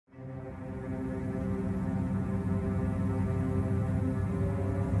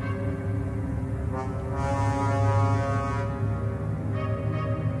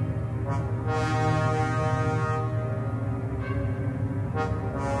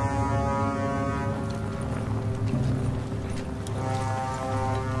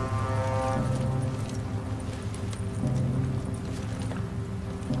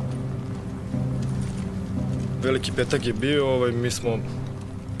Veliki petak je bio, mi smo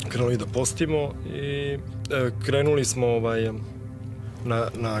krenuli da postimo i krenuli smo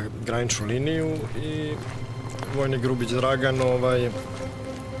na graničnu liniju i vojnik Grubić Dragan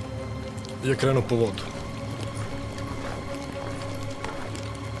je krenuo po vodu.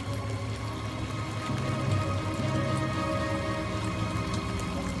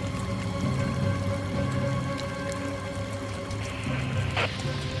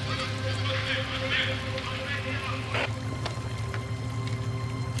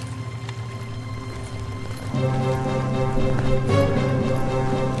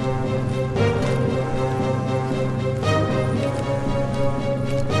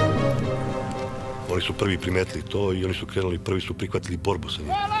 Oni su prvi primetili to i oni su krenuli, prvi su prihvatili borbu sa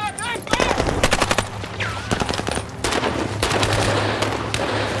njim.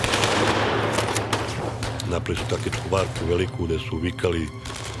 Napravili su taktičku varku veliku gde su vikali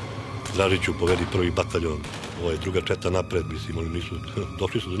Zariću povedi prvi bataljon, ovo je druga četa napred, mislim, oni nisu,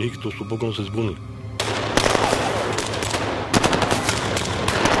 došli su do njih, to su bogom se zbunili.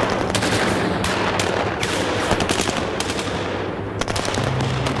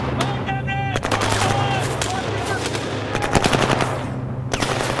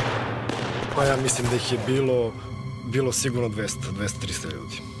 Ja mislim da ih je bilo sigurno 200-300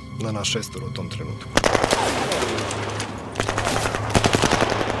 ljudi na naš šestor u tom trenutku.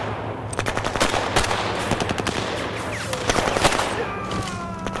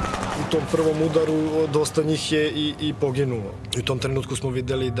 U tom prvom udaru dosta njih je i poginulo. U tom trenutku smo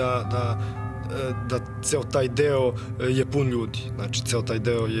videli da ceo taj deo je pun ljudi, znači ceo taj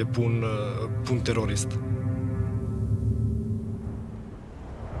deo je pun terorista.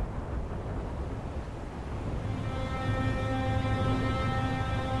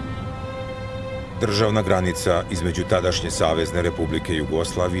 Državna granica između tadašnje Savezne Republike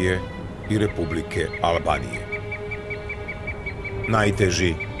Jugoslavije i Republike Albanije.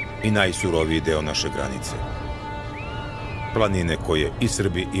 Najteži i najsuroviji deo naše granice. Planine koje i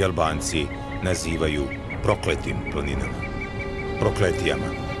Srbi i Albanci nazivaju prokletim planinama, prokletijama.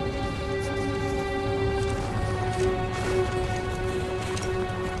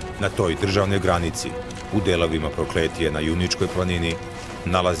 Na toj državnoj granici, u delovima prokletije na Juničkoj planini,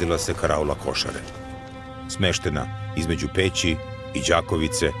 nalazila se karaula Košare, smeštena između Peći i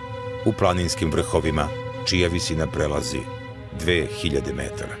Đakovice u planinskim vrhovima, čija visina prelazi 2000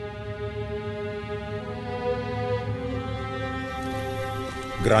 metara.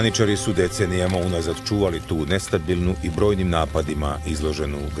 Graničari su decenijama unazad čuvali tu nestabilnu i brojnim napadima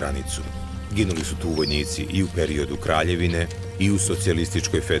izloženu granicu. Ginuli su tu vojnici i u periodu Kraljevine i u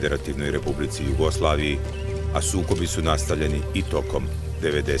Socijalističkoj federativnoj Republici Jugoslaviji, a sukobi su nastavljeni i tokom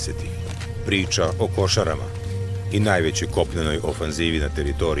 90-ih. Priča o Košarama i najvećoj kopnenoj ofanzivi na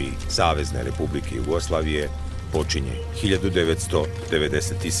teritoriji Savezne Republike Jugoslavije počinje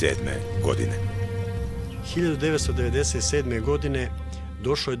 1997. godine. 1997. godine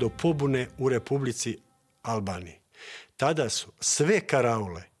došlo je do pobune u Republici Albaniji. Tada su sve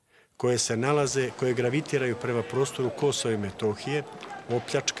karaule koje se nalaze, koje gravitiraju prema prostoru Kosova i Metohije,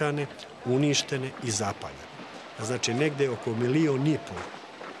 opljačkane, uništene i zapaljene. Znači, negde oko 1,5 miliona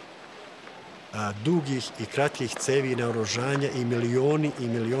dugih i kratkih cevi naoružanja i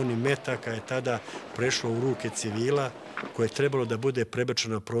milioni metaka je tada prešlo u ruke civila koje je trebalo da bude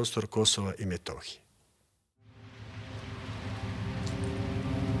prebačeno na prostor Kosova i Metohije.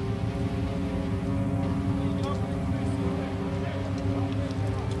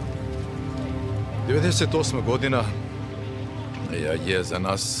 Godina je za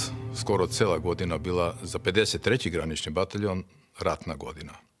nas skoro cela godina bila za 53. granični bataljon ratna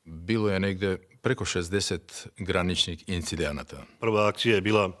godina. Bilo je negde preko 60 graničnih incidenata. Prva akcija je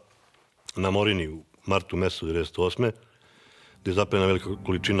bila na Morini u martu mesecu 1998. gde je zapaljena velika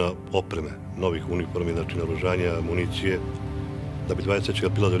količina opreme, novih uniformi, znači naoružanja, municije. Da bi 23.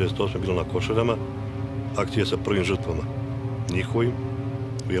 aprila 1998. bilo na Košarama, akcija sa prvim žrtvama njihovim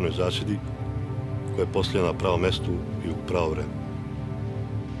u jednoj zasedi koja je postavljena na pravom mestu i u pravo vreme.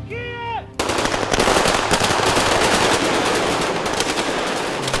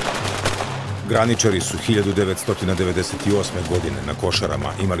 Graničari su 1998. godine na Košarama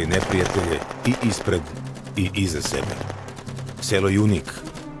imali neprijatelje i ispred i iza sebe. Selo Junik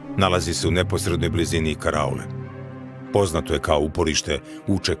nalazi se u neposrednoj blizini karaule. Poznato je kao uporište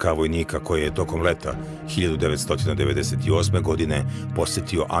UČK-a vojnika koje je tokom leta 1998. godine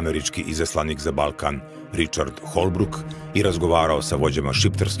posetio američki izaslanik za Balkan Richard Holbrooke i razgovarao sa vođama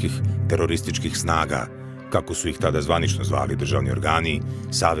šiptarskih terorističkih snaga, kako su ih tada zvanično zvali državni organi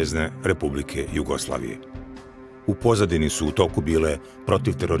Savezne Republike Jugoslavije. U pozadini su u toku bile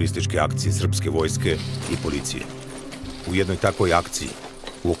protivterorističke akcije srpske vojske i policije. U jednoj takvoj akciji,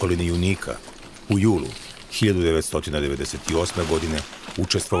 u okolini Junika, u julu 1998. godine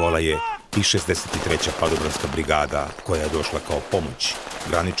učestvovala je i 63. padobranska brigada koja je došla kao pomoć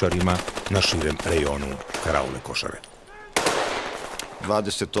graničarima na širem rejonu karaule Košare.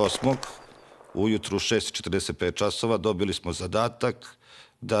 28. ujutru 6:45 časova dobili smo zadatak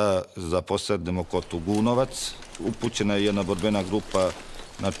da zaposednemo kotu Gunovac. Upućena je jedna borbena grupa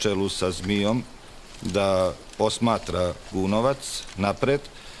na čelu sa Zmijom da osmatra Gunovac napred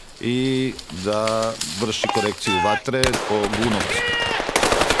i da vrši korekciju vatre po Gunovcu.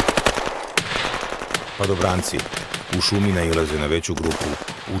 Padobranci u šumi nailaze na veću grupu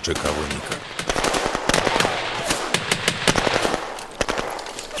UČK-a vojnika.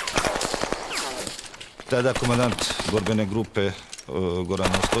 Tada komandant borbene grupe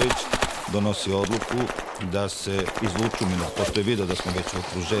Goran Ostojić donosi odluku da se izvuču mina, pošto je vidio da smo već u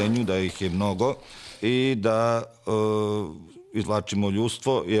okruženju, da ih je mnogo i da izvlačimo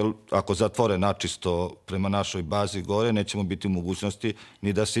ljudstvo, jer ako zatvore načisto prema našoj bazi gore, nećemo biti u mogućnosti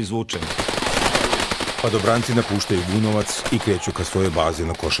ni da se izvučemo. Padobranci napuštaju Gunovac i kreću ka svojoj bazi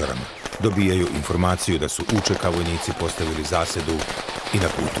na Košarama. Dobijaju informaciju da su UČK-a vojnici postavili zasedu i na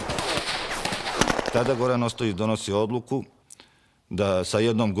putu. Tada Goran Ostojić donosi odluku da sa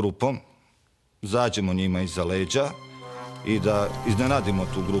jednom grupom zađemo njima iza leđa i da iznenadimo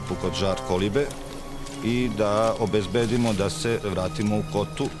tu grupu kod Žar Kolibe i da obezbedimo da se vratimo u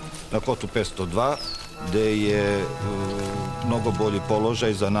kotu, na kotu 502, gde je mnogo bolji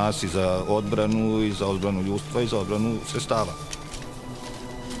položaj za nas i za odbranu ljudstva i za odbranu sredstava.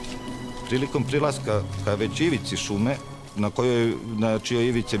 Prilikom prilaska ka već ivici šume, na čijoj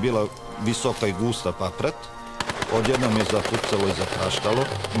ivici je bila visoka i gusta paprat, odjednom je zapucalo i zapraštalo,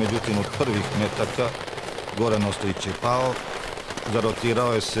 međutim od prvih metaka Goran Ostojić je pao,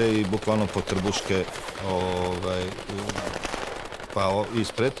 zarotirao je se i bukvalno po trbuške pao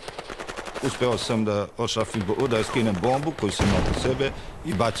ispred. Uspeo sam da skinem bombu koju sam imao kod sebe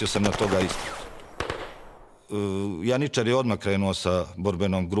i bacio sam na toga ispred. Janičar je odmah krenuo sa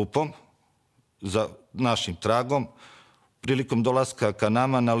borbenom grupom za našim tragom. Prilikom dolaska ka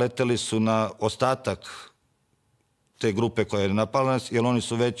nama naleteli su na ostatak te grupe koja je napala nas, jer oni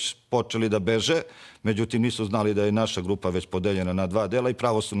su već počeli da beže, međutim nisu znali da je naša grupa već podeljena na dva dela i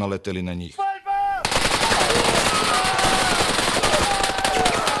pravo su naleteli na njih.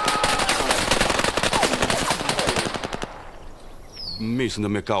 Mislim da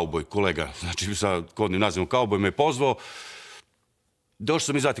me kauboj, kolega, znači sa kodnim nazivom kauboj, me pozvao. Došao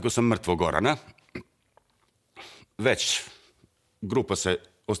sam i zatekao sam mrtvog Gorana. Već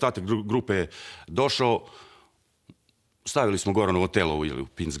ostatak grupe je došao, stavili smo Goranovo telo u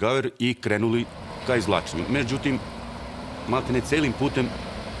Pinsgauer i krenuli ka izvlačenju. Međutim, maltene celim putem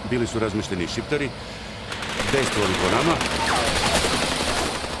bili su razmešteni šiptari, dejstvovali po nama.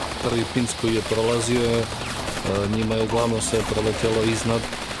 Prvi Pins koji je prolazio, njima je uglavnom se preletelo iznad.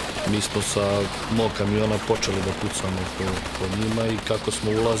 Mi smo sa mog kamiona počeli da pucamo po njima i kako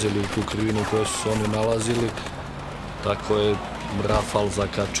smo ulazili u tu krivinu u kojoj su se oni nalazili, tako je rafal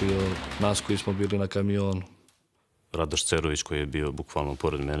zakačio nas koji smo bili na kamionu. Radoš Cerović koji je bio bukvalno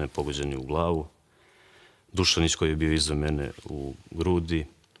pored mene, pogođen je u glavu. Dušanić koji je bio iza mene u grudi.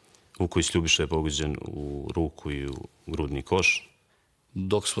 Vuković Ljubiša je pogođen u ruku i u grudni koš.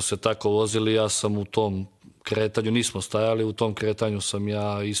 Dok smo se tako vozili, ja sam u tom kretanju, nismo stajali, u tom kretanju sam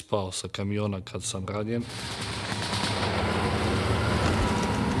ja ispao sa kamiona kad sam ranjen.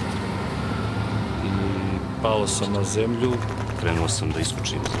 I pao sam na zemlju. Krenuo sam da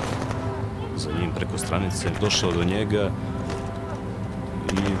iskočim za njim preko stranice. Došao do njega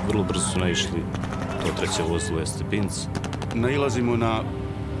i vrlo brzo su naišli. To treće vozilo je Stepinc. Nailazimo na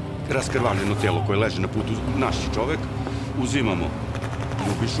raskrvanjeno tijelo koje leži na putu, naš čovek. Uzimamo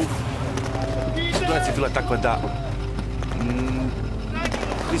Ljubišu. Situacija je bila takva da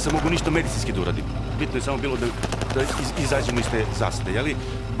nisam mogu ništa medicinski da uradim. Bitno je samo bilo da izađemo iz te zasade, jeli?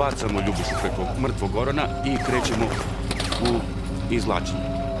 Bacamo Ljubišu preko mrtvog Gorana i krećemo u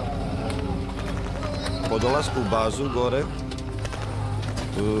izvlačenje. Po dolasku u bazu gore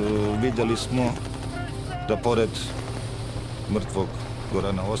vidjeli smo da pored mrtvog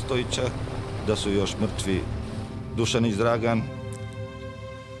Gorana Ostojića, da su još mrtvi Dušanić Dragan,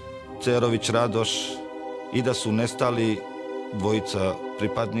 Cerović Radoš i da su nestali dvojica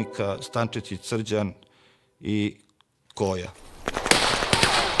pripadnika Stančić Srđan i Koja.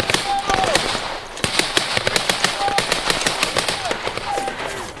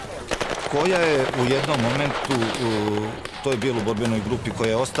 Koja je u jednom momentu To je bilo u borbenoj grupi koja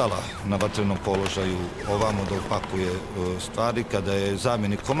je ostala na vatrenom položaju ovamo da upakuje stvari. Kada je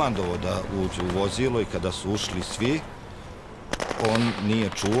zamjenik komandovao da uđe u vozilo i kada su ušli svi, on nije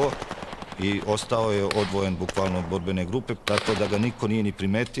čuo i ostao je odvojen bukvalno od borbene grupe, tako da ga niko nije ni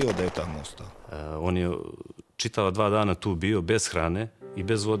primetio da je tamo ostao. On je čitava 2 dana tu bio bez hrane i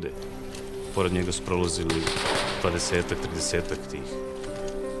bez vode. Pored njega su prolazili 20-ak, 30-ak tih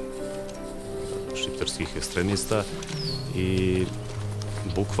šiptarskih ekstremista i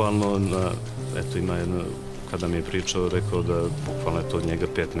bukvalno, eto ima jedno, kada mi je pričao, rekao da bukvalno je to od njega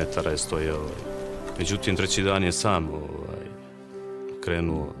 5 metara je stojao. Međutim, 3. dan je sam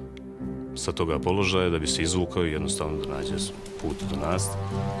krenuo sa toga položaja da bi se izvukao i jednostavno da nađe put do nas.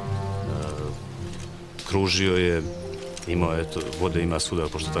 Kružio je, imao, eto, vode ima svuda,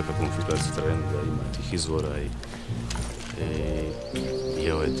 pošto takva konfiguracija terena da ima tih izvora i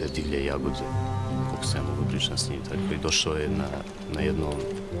jeo je te divlje jagode, koliko se ja mogu pričati s njim, tako i došao je na jedno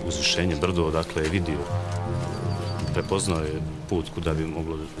uzvišenje, brdo, odakle je vidio, prepoznao je put kuda bi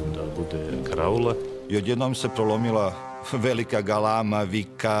moglo da bude karaula. I odjednom se prolomila velika galama,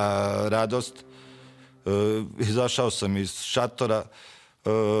 vika, radost. Izašao sam iz šatora,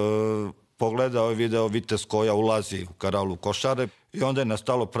 pogledao i video vitez koja ulazi u karaulu Košare i onda je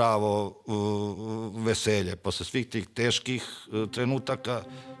nastalo pravo veselje. Posle svih tih teških trenutaka,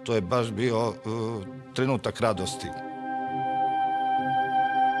 to je baš bio trenutak radosti.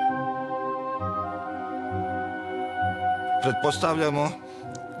 Pretpostavljamo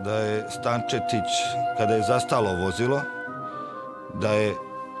da je Stančetić, kada je zastalo vozilo, da je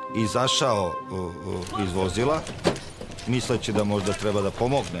izašao iz vozila, misleći da možda treba da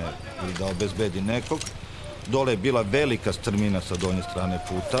pomogne ili da obezbedi nekog. Dole je bila velika strmina sa donje strane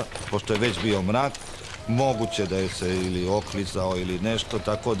puta, pošto je već bio mrak, moguće da je se ili oklizao ili nešto,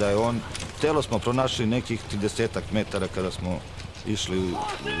 tako da je on... Telo smo pronašli nekih 30 metara kada smo išli u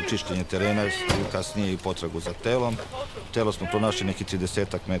čišćenje terena, kasnije i potragu za telom. Telo smo pronašli nekih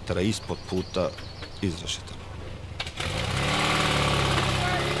 30 metara ispod puta izrešetano.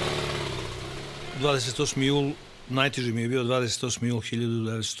 28. jul, najteži mi je bio 28. jul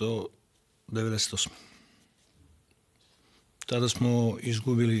 1998. Tada smo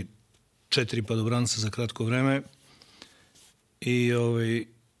izgubili 4 padobranca za kratko vreme i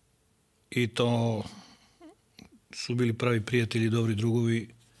to su bili pravi prijatelji, dobri drugovi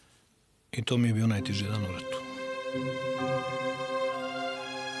i to mi je bio najteži dan u ratu.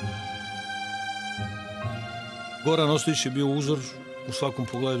 Goran Ostojić je bio uzor u svakom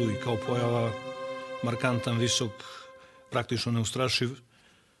pogledu i kao pojava, markantan, visok, praktično neustrašiv,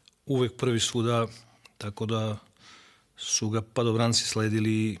 uvek prvi svuda, tako da su ga padobranci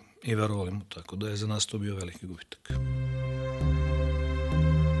sledili i verovali mu, tako da je za nas to bio veliki gubitak.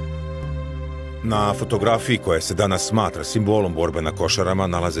 Na fotografiji koja se danas smatra simbolom borbe na Košarama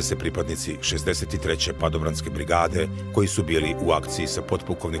nalaze se pripadnici 63. padobranske brigade koji su bili u akciji sa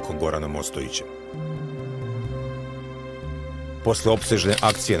potpukovnikom Goranom Ostojićem. Posle opsežne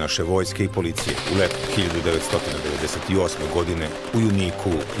akcije naše vojske i policije u letu 1998. godine u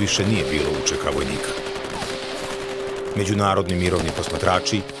Juniku više nije bilo UČK-a vojnika. Međunarodni mirovni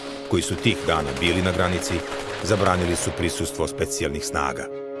posmatrači, koji su tih dana bili na granici, zabranili su prisustvo specijalnih snaga.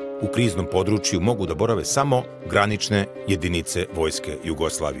 U kriznom području mogu da borave samo granične jedinice Vojske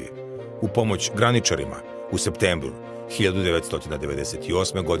Jugoslavije. U pomoć graničarima u septembru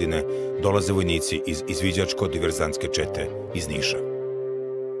 1998. godine dolaze vojnici iz izviđačko-diverzantske čete iz Niša.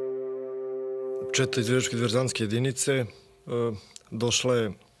 Četa izviđačko-diverzantske jedinice došla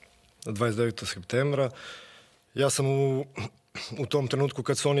je 29. septembra. Ja sam u tom trenutku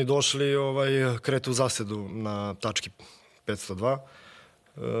kad su oni došli kretu u zasedu na tački 502.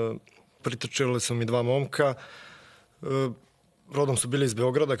 Pritrčili su mi 2 momka. Rodom su bili iz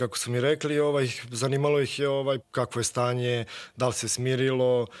Beograda, kako su mi rekli. Zanimalo ih je kakvo je stanje, da li se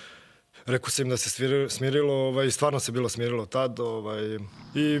smirilo. Rekao sam im da se smirilo i stvarno se bilo smirilo tad.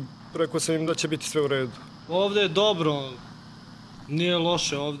 I rekao sam im da će biti sve u redu. Ovde je dobro, nije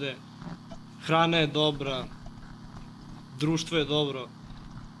loše ovde. Hrana je dobra, društvo je dobro.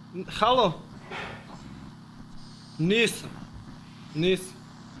 Halo? Nisam.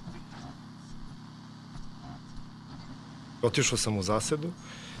 Otišao sam u zasedu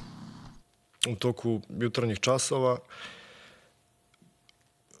u toku jutarnjih časova.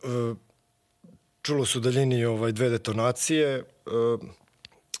 Čulo su u daljini 2 detonacije.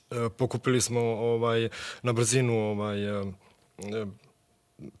 Pokupili smo na brzinu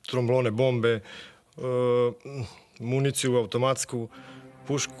tromblone bombe, municiju, automatsku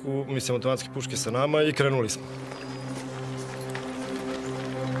pušku, automatske puške sa nama i krenuli smo.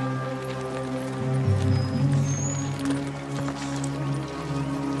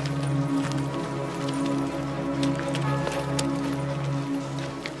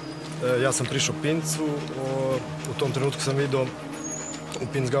 ja sam prišao Pincu, u tom trenutku sam vidio u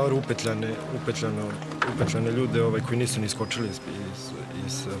Pinsgaueru upetljane ljude koji nisu ni iskočili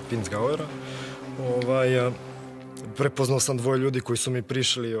iz Pinsgauera. Prepoznao sam dvoje ljudi koji su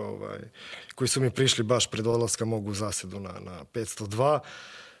mi prišli baš pred odlaska mogu u zasedu na 502.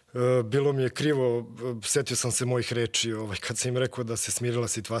 Bilo mi je krivo, setio sam se mojih reči kad sam im rekao da se smirila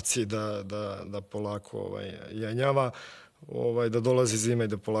situacija i da polako jenjava, da dolazi zima i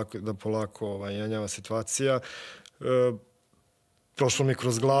da polako jenjava situacija. Prošlo mi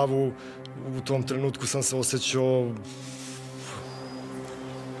kroz glavu, u tom trenutku sam se osjećao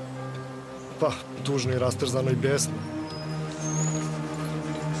tužno i rastrzano i besno.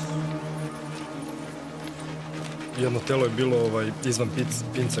 Jedno telo je bilo izvan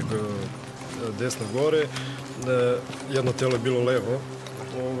Pinca desno gore, jedno telo je bilo levo,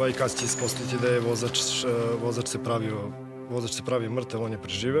 kad će ispostaviti da je vozač se pravio mrtav, on je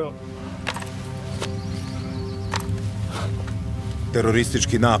preživeo.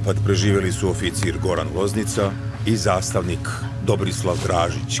 Teroristički napad preživeli su oficir Goran Loznica i zastavnik Dobrislav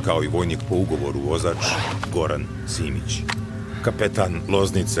Dražić, kao i vojnik po ugovoru vozač Goran Simić. Kapetan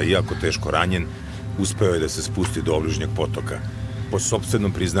Loznica, iako teško ranjen, uspeo je da se spusti do obližnjeg potoka. Po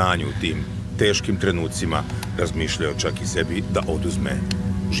sopstvenom priznanju u tim teškim trenucima razmišljao čak i sebi da oduzme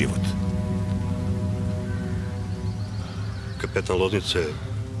život. Kapetan Loznice je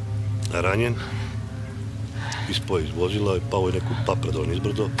ranjen, ispao iz vozila i pao je neku papradu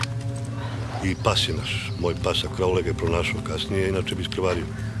nizbrdo i pas je naš, moj pas Kraule ga je pronašao kasnije, inače bi iskrvario.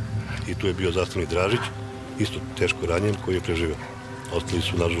 I tu je bio zastavnik Dražić, isto teško ranjen, koji je preživeo. Ostali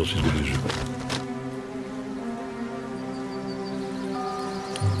su, nažalost, izgubili život.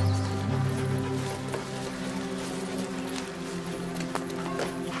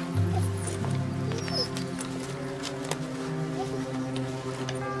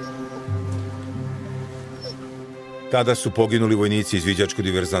 Tada su poginuli vojnici iz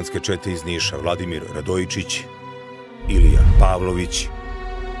viđačko-diverzantske čete iz Niša, Vladimir Radojičić, Ilija Pavlović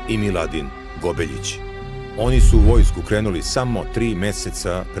i Miladin Gobeljić. Oni su u vojsku krenuli samo 3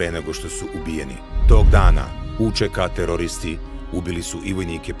 meseca pre nego što su ubijeni. Tog dana UČK-a teroristi ubili su i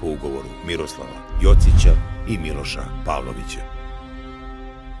vojnike po ugovoru Miroslava Jocića i Miloša Pavlovića.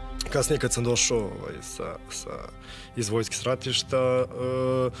 Kasnije kad sam došao iz vojske stratišta,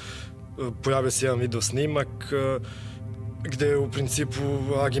 pojavio se jedan video snimak gde je u principu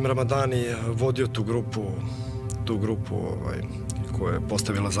Agim Ramadani vodio tu grupu koja je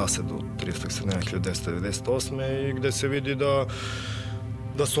postavila zasedu 30. srpnjaka 1998. i gde se vidi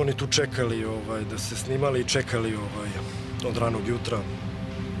da su oni tu čekali, da se snimali i čekali od ranog jutra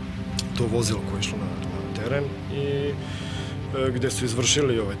to vozilo koje je išlo na teren i gde su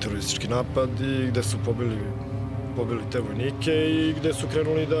izvršili teroristički napad i gde su pobili te vojnike i gde su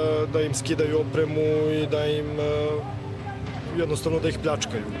krenuli da im skidaju opremu i da im jednostavno da ih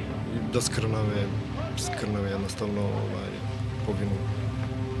pljačkaju i da skrnave jednostavno poginu.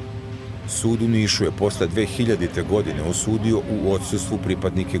 Sud u Nišu je posle 2000. godine osudio u odsustvu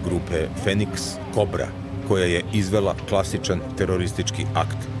pripadnike grupe Feniks Kobra, koja je izvela klasičan teroristički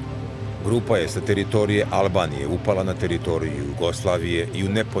akt. Grupa je sa teritorije Albanije upala na teritoriju Jugoslavije i u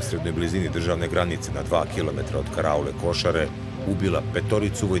neposrednoj blizini državne granice na 2 kilometra od karaule Košare ubila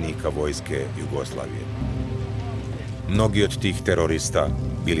 5 vojnika Vojske Jugoslavije. Mnogi od tih terorista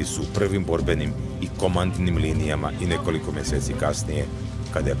bili su u prvim borbenim i komandnim linijama i nekoliko meseci kasnije,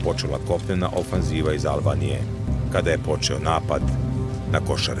 kada je počela kopnena ofanziva iz Albanije, kada je počeo napad na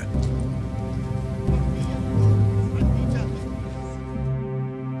Košare.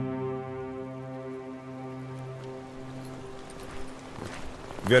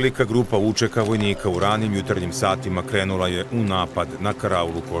 Velika grupa UČK-a vojnika u ranim jutarnjim satima krenula je u napad na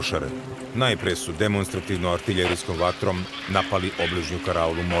karaulu Košare. Najpre su demonstrativno artiljerijskom vatrom napali obližnju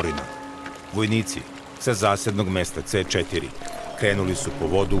karaulu Morina. Vojnici sa zasednog mesta C4 krenuli su po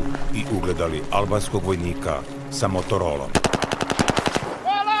vodu i ugledali albanskog vojnika sa motorolom.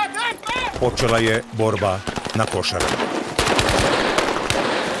 Počela je borba na Košare.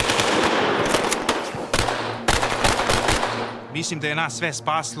 Mislim da je nas sve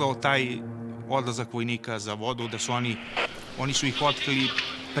spaslo taj odlazak vojnika za vodu, da su oni su ih otkrili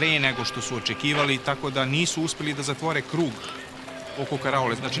pre nego što su očekivali, tako da nisu uspeli da zatvore krug oko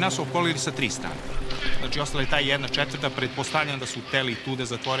karaule. Znači, nas su okolili sa 3 strane. Znači, ostala je ta 1/4, pretpostavljam da su hteli tu da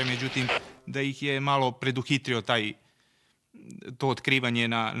zatvore, međutim, da ih je malo preduhitrio to otkrivanje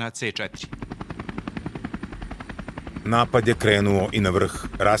na C4. Napad je krenuo i na vrh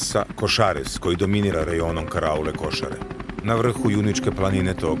rasa Košares, koji dominira rajonom karaule Košare. Na vrhu Juničke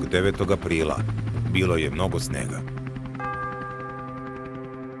planine tog 9. aprila bilo je mnogo snega.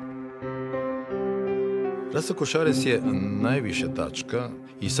 Rasa Košares je najviša tačka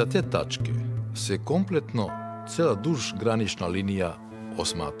i sa te tačke se kompletno cela duž granična linija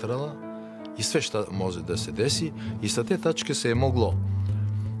osmatrala i sve šta može da se desi i sa te tačke se je moglo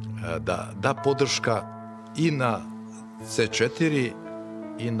da podrška i na C4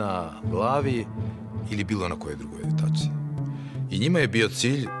 i na glavi ili bilo na kojoj drugoj tačci. I njima je bio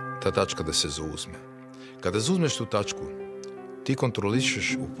cilj ta tačka da se zauzme. Kada zauzmeš tu tačku, ti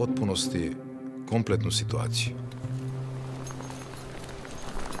kontrolišeš u potpunosti kompletnu situaciju.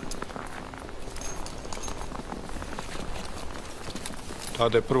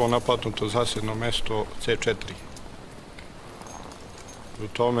 Tada je prvo napadnuto zasedno mesto C4. U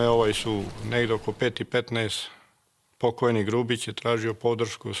tome su negde oko 5:15 pokojni Grubić je tražio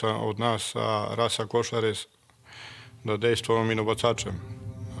podršku od nas sa Rasa Košare da dejstvujemo minobacačem.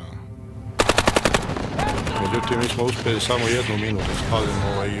 Međutim, mi smo uspeli samo jednu minu da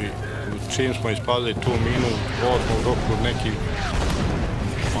ispalimo i čim smo ispalili tu minu, odmah u roku nekih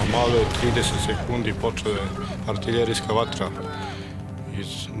malo 30 sekundi počela je artiljerijska vatra iz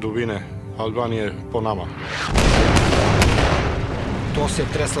dubine Albanije po nama. To se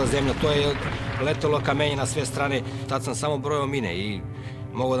tresla zemlja, to je letelo kamenje na sve strane. Tad sam samo brojao mine i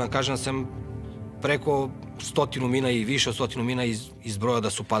mogu da vam kažem da sam preko 100 mina i više od 100 mina izbrojao da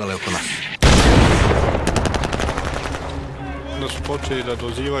su padale oko nas. Onda su počeli da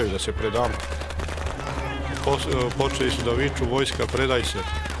dozivaju, da se predamo. Počeli su da viču, vojska, predaj se,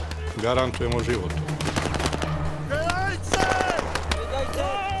 garantujemo život.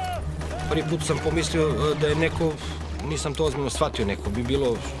 Prvi put sam pomislio da je neko, nisam to ozbiljno shvatio, neko bi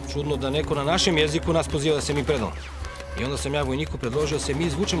bilo čudno da neko na našem jeziku nas poziva da se mi predamo. I onda sam ja vojniku predložio da se mi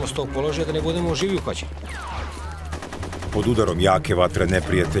izvučemo s tog položaja da ne budemo živi uhvaćeni. Pod udarom jake vatre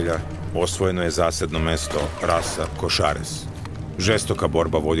neprijatelja osvojeno je zasedno mesto Rasa Košares. Žestoka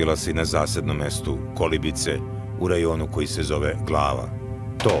borba vodila se i na zasednom mestu Kolibice u rajonu koji se zove Glava.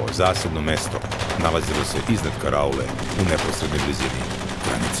 To zasedno mesto nalazilo se iznad karaule u neposrednoj blizini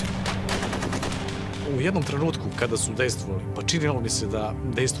granice. U jednom trenutku kada su dejstvovali, pa činilo mi se da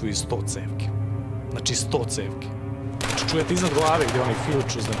dejstvuju 100 cevke. Znači 100 cevke. Znači čujete iznad glave gdje oni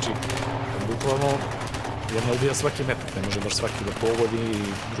filču, znači bukvalno jedna ubija svaki metak, ne može baš svaki da pogodi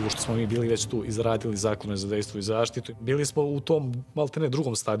i drugo što smo mi bili već tu izradili zakone za dejstvo i zaštitu. Bili smo u tom maltene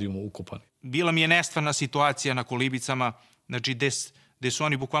drugom stadijumu ukupani. Bila mi je nestvarna situacija na Kolibicama, znači gde su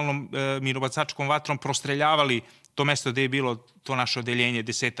oni bukvalno minobacačkom vatrom prostreljavali to mesto gde je bilo to naše odeljenje,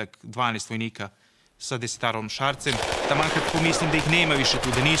 10-12 vojnika sa desetarom šarcem. Taman kad pomislim da ih nema više tu,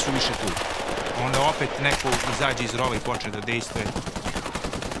 da nisu više tu, onda opet neko izađe iz rova i počne da dejstvuje.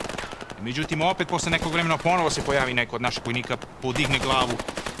 Međutim, opet posle nekog vremena ponovo se pojavi neko od naših vojnika, podigne glavu,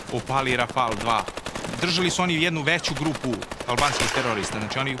 opali Rafal 2. Držali su oni jednu veću grupu albanskih terorista,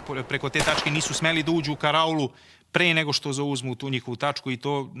 znači oni preko te tačke nisu smeli da uđu u karaulu pre nego što zauzmu tu njihovu tačku i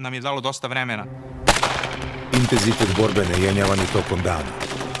to nam je dalo dosta vremena. Intenzitet borbe ne jenjava ni tokom dana.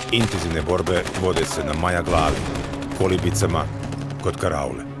 Intenzivne borbe vode se na Maja Glavi, Kolibicama, kod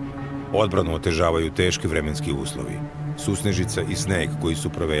karaule. Odbranu otežavaju teški vremenski uslovi, susnežica i sneg koji su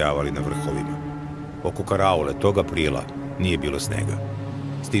provejavali na vrhovima. Oko karaule tog aprila nije bilo snega.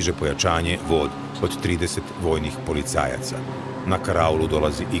 Stiže pojačanje vod od 30 vojnih policajaca. Na karaulu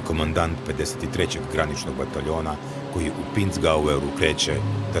dolazi i komandant 53. graničnog bataljona koji u Pinzgaueru kreće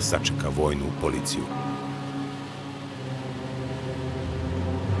da sačeka vojnu policiju.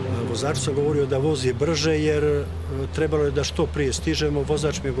 Vozaču sam govorio da vozi brže jer trebalo je da što prije stižemo.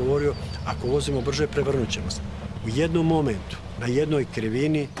 Vozač mi je govorio ako vozimo brže prevrnut ćemo se. U jednom momentu, na jednoj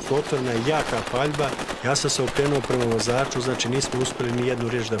krivini, otvorena je jaka paljba. Ja sam se okrenuo prema vozaču, znači nismo uspeli ni jednu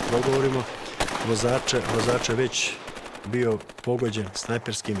riječ da progovorimo. Vozač je već bio pogođen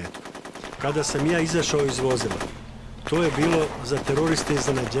snajperskim metom. Kada sam ja izašao iz vozila, to je bilo za teroriste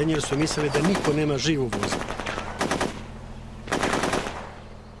iznenađenje jer su mislili da niko nema živ u vozilu.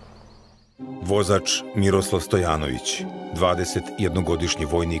 Vozač Miroslav Stojanović, 21-godišnji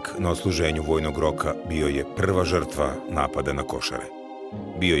vojnik na odsluženju vojnog roka, bio je prva žrtva napada na Košare.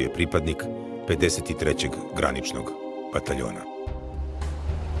 Bio je pripadnik 53. graničnog bataljona.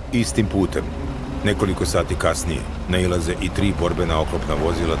 Istim putem, nekoliko sati kasnije, nailaze i 3 borbena oklopna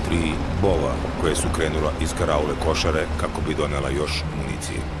vozila, 3 bova, koje su krenula iz karaule Košare kako bi donela još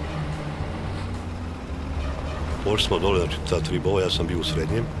municije. Pošli smo dole, znači ta 3 bova, ja sam bio u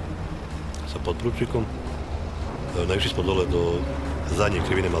srednjem, sa potporučnikom. Naišli smo dole do zadnje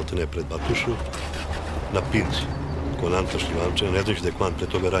krivine maltene pred Batušu, na Pinci, komandanta Šljivančana, ne znajući da je komandant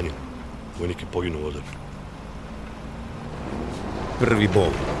pre toga ranjen. Vojnik je poginuo vozač. Prvi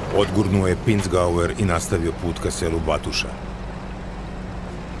bol odgurnuo je Pinzgauer i nastavio put ka selu Batuša.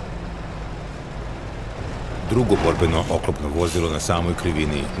 drugo borbeno oklopno vozilo na samoj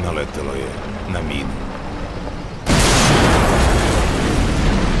krivini naletelo je na minu.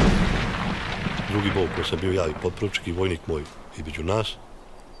 Drugi bol koji sam bio ja i potporučnik i vojnik moj između nas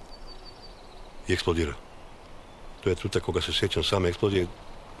i eksplodira. To je trenutak koga se sjećam same eksplozije,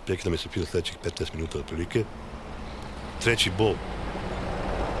 prekida mi se pila sledećih 15 minuta otprilike. Treći bol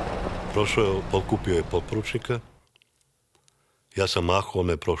prošao je, pokupio je potporučnika. Ja sam mahao, on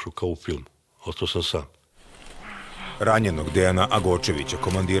me prošao kao u filmu. Ostao sam sam. Ranjenog Dejana Agočevića,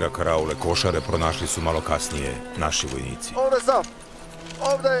 komandira karaule Košare, pronašli su malo kasnije naši vojnici. Ovde sam!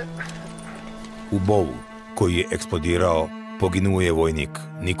 Ovde je! U bovu koji je eksplodirao poginuo je vojnik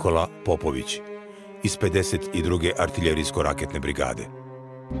Nikola Popović iz 52. artiljerijsko-raketne brigade.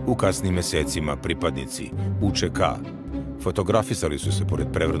 U kasnim mesecima pripadnici UČK-a fotografisali su se pored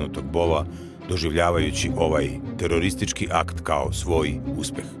prevrnutog bova, doživljavajući ovaj teroristički akt kao svoj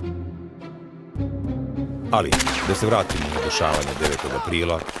uspeh. Ali, da se vratimo na dešavanje 9.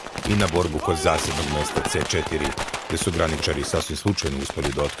 aprila i na borbu kod zasebnog mesta C4, gde su graničari sasvim slučajno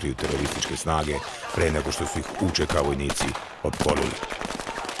uspeli da otkriju terorističke snage pre nego što su ih UČK vojnici opkolili.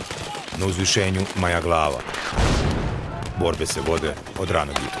 Na uzvišenju Maja Glava. Borbe se vode od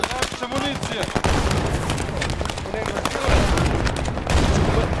ranog jutra.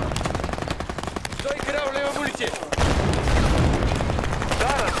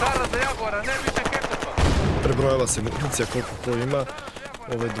 Prebrojava se municija koliko ko ima,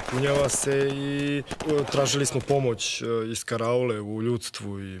 dopunjava se i tražili smo pomoć iz karaule u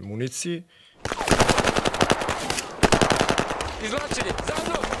ljudstvu i municiji. Izvlačenje, za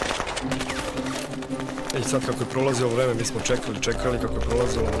mnom! I sad kako je prolazilo vreme, mi smo čekali kako je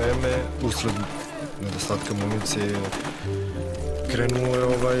prolazilo vreme, usled nedostatka municije krenuo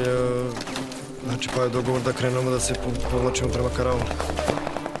je znači pa je dogovor da krenemo da se povlačimo prema karauli.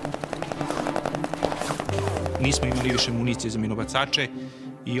 Nismo imali više municije za minobacače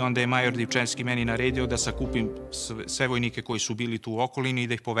i onda je major Divčevski meni naredio da sakupim sve vojnike koji su bili tu u okolini i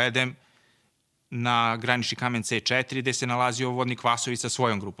da ih povedem na granični kamen C4 gde se nalazio vodnik Vasović sa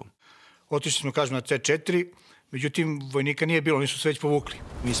svojom grupom. Otišli smo, kažemo, na C4, međutim, vojnika nije bilo, oni su se već povukli.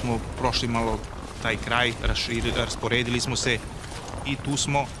 Mi smo prošli malo taj kraj, rasporedili smo se i tu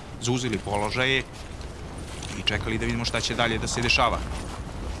smo zauzeli položaje i čekali da vidimo šta će dalje da se dešava.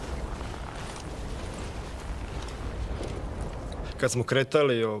 Kad smo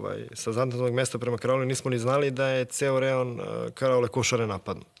kretali sa zadatnog mesta prema karauli, nismo ni znali da je ceo reon karaule Košare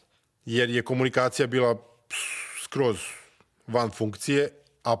napadnut. Jer je komunikacija bila skroz van funkcije,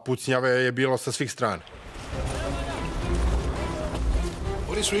 a pucnjave je bilo sa svih strana.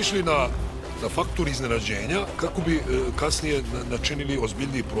 Oni su išli na faktor iznenađenja kako bi kasnije načinili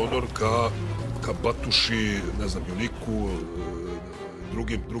ozbiljniji prodor ka Batuši, ne znam, Juniku,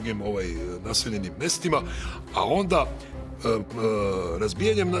 drugim naseljenim mestima, a onda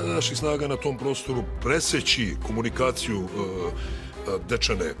razbijanjem naših snaga na tom prostoru preseći komunikaciju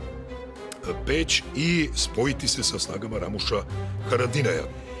Dečane Peć i spojiti se sa snagama Ramuša Haradinaja.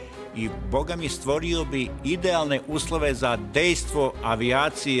 I Boga mi stvorio bi idealne uslove za dejstvo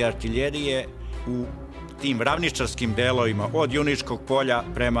avijacije i artiljerije u tim ravničarskim delovima od Juničkog polja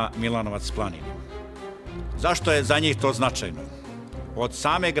prema Milanovac planini. Zašto je za njih to značajno? Od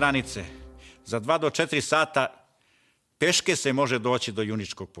same granice za 2 do 4 sata peške se može doći do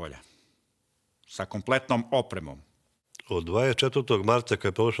Juničkog polja sa kompletnom opremom. Od 24. marta, kada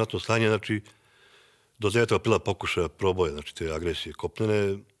je proglašeno ratno stanje, znači, do 9. aprila pokušaja proboja, znači, te agresije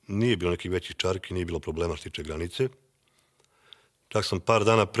kopnene, nije bilo nekih većih čarki, nije bilo problema što tiče granice. Čak sam par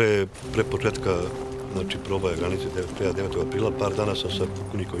dana pre početka, znači, proboja granice, 9. aprila, par dana sam sa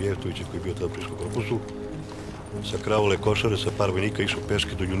pukovnikom Jeftovićem, koji je bio tada u priškom korpusu, sa karaule Košare, sa par vojnika išao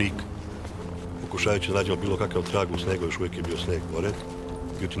peške do Junika. Pokušavajući da nađemo bilo kakav trag u snegu, još uvijek je bio sneg gore.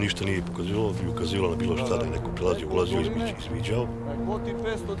 Međutim, ništa nije ukazivalo na bilo šta da je neko prelazio, ulazio i izviđao.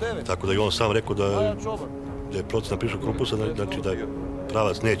 Tako da je on sam rekao da je procena prišao korpusa, znači da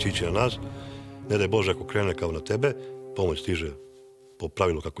pravac neće ići na nas. Ne daj Bože ako krene kao na tebe, pomoć stiže po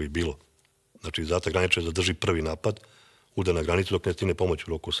pravilu kako je bilo. Znači, zadatak graničara zadrži prvi napad, udar na granicu dok ne stigne pomoć u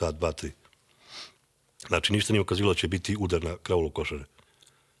roku sat, 2, 3. Znači, ništa nije ukazivalo da će biti udar na karaulu Košare.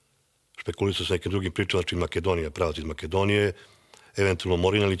 Špekulicu sa nekim drugim pričama, znači Makedonija, pravac iz Makedonije, eventualno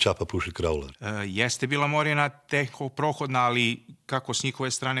Morina ili Ćapa prušli karaula. Jeste bila Morina teko prohodna, ali kako s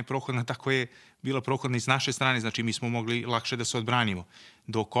njihove strane prohodna, tako je bila prohodna i s naše strane, znači mi smo mogli lakše da se odbranimo.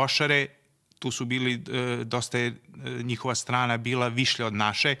 Do Košare, tu su bili, dosta je njihova strana bila višlja od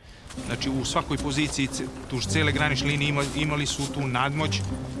naše, znači u svakoj poziciji, tuž cele granične linije imali su tu nadmoć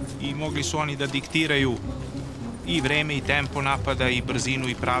i mogli su oni da diktiraju i vreme i tempo napada i brzinu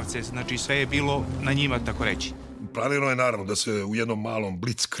i pravce, znači sve je bilo na njima, tako reći. Planirano je naravno da se u jednom malom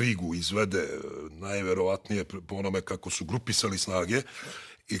blitzkriegu izvede, najverovatnije po onome kako su grupisali snage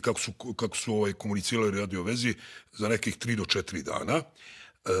i kako su komunicirali radio-vezi za nekih 3 do 4 dana.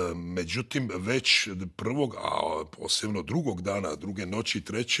 Međutim, već prvog, a posebno drugog dana, druge noći,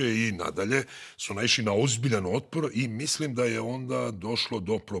 treće i nadalje su naišli na ozbiljan otpor i mislim da je onda došlo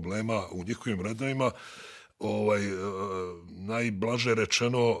do problema u njihovim redovima. Najblaže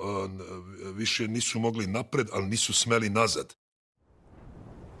rečeno, više nisu mogli napred, ali nisu smeli nazad.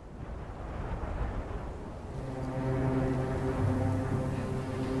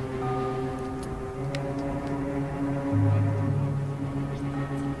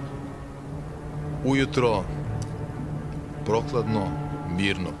 Ujutro, prokladno,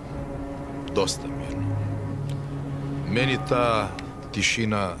 mirno, dosta mirno. Meni ta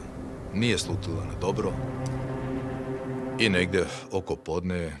tišina nije slutila na dobro i negde oko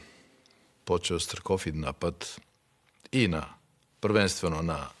podne počeo strahovit napad i prvenstveno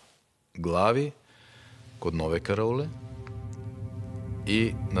na glavi kod nove karaule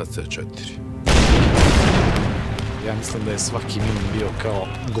i na C4. Ja mislim da je svaki minut bio kao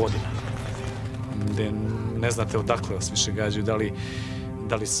godina. Gde ne znate odakle vas više gađaju,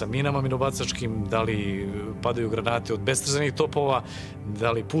 da li sa minama minobacačkim, da li padaju granate od bestrezanih topova,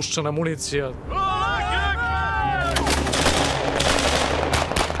 da li puščana municija.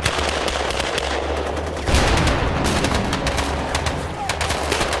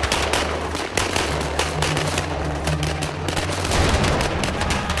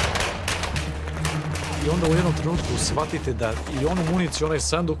 I onda u jednom trenutku shvatite da i onu municiju, onaj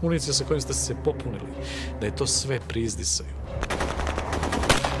sanduk municije sa kojim ste se popunili, da je to sve priizdisaju.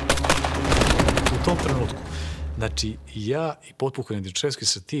 U tom trenutku, znači ja i potpukovnik Dičevski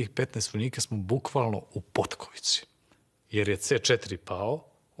sa tih 15 vojnika smo bukvalno u potkovici. Jer je C4 pao,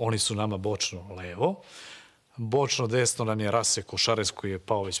 oni su nama bočno levo, bočno desno nam je rase Košare koji je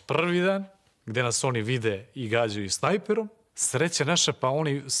pao već prvi dan, gde nas oni vide i gađaju snajperom. Sreća naša, pa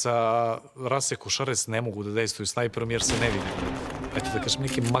oni sa rase Košarec ne mogu da dejstvuju snajperom jer se ne vidi. Eto da kažem,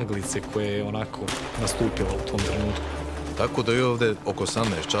 neke maglice koje je onako nastupila u tom trenutku. Tako da je ovde oko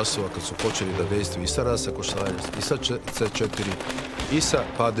 18 časova kad su počeli da dejstvuju i sa rasa Košarec, i sa C4, i sa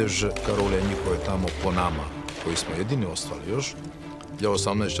padež karole njihove tamo po nama, koji smo jedini ostali još, ja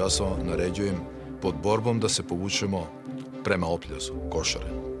 18 časova naređujem pod borbom da se povučemo prema Opljazu,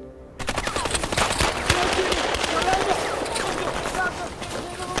 Košare.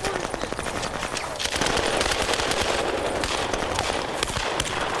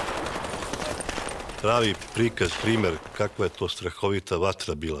 Pravi prikaz, primer kakva je to strahovita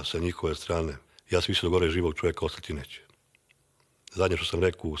vatra bila sa njihove strane. Ja sam mislio da gore živog čovjeka ostati neće. Zadnje što sam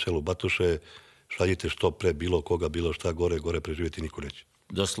rekao u selu Batuše, šaljite što pre bilo koga, bilo šta gore preživjeti niko neće.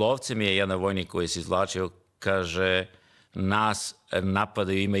 Doslovce mi je jedan vojnik koji se izvlačio, kaže, nas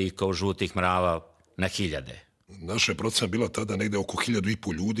napadaju, ima i kao žutih mrava na hiljade. Naša je procena bila tada negde oko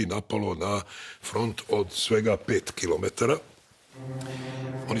 1500 ljudi napalo na front od svega 5 kilometara.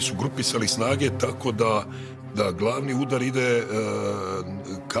 Oni su grupisali snage tako da glavni udar ide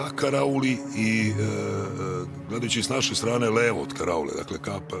ka karauli i gledajući s naše strane levo od karaule, dakle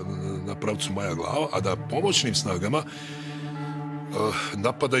na pravcu Maja glava, a da pomoćnim snagama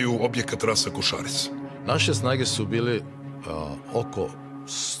napadaju objekat rasa Košarec. Naše snage su bili oko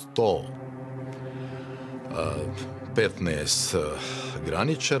 115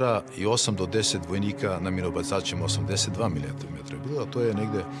 graničara i 8 do 10 vojnika na minobacačima 82 mm. Bilo to je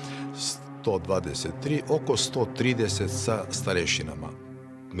negde 123, oko 130 sa starešinama.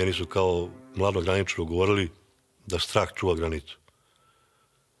 Meni su kao mladog graničaru govorili da strah čuva granicu.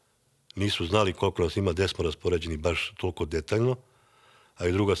 Nisu znali koliko nas ima, gde smo raspoređeni baš toliko detaljno, a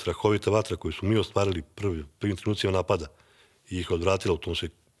i druga strahovita vatra koju su mi ostvarili prvim trenucima napada i ih odvratila u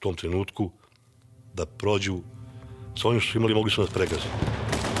tom trenutku da prođu s onim što su imali, mogli su nas pregaziti.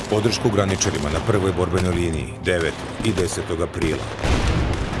 Podršku graničarima na prvoj borbenoj liniji 9. i 10. aprila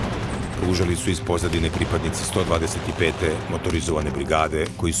pružali su iz pozadine pripadnici 125. motorizovane brigade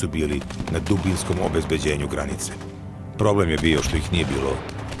koji su bili na dubinskom obezbeđenju granice. Problem je bio što ih nije bilo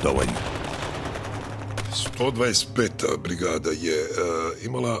dovoljno. 125. brigada je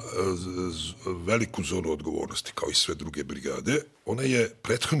imala veliku zonu odgovornosti, kao i sve druge brigade. Ona je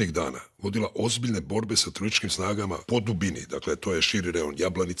prethodnih dana vodila ozbiljne borbe sa terorističkim snagama po dubini. Dakle, to je širi reon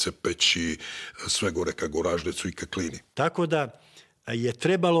Jablanice, Peći, sve gore ka Goraždecu i ka Klini. Tako da je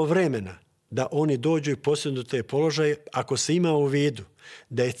trebalo vremena da oni dođu i posjednu te položaje, ako se ima u vidu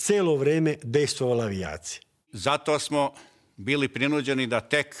da je celo vreme dejstvovala avijacija. Zato smo bili prinuđeni da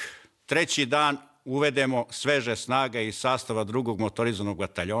tek treći dan uvedemo sveže snage iz sastava 2. motorizovanog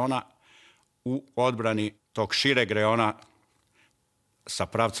bataljona u odbrani tog šireg reona sa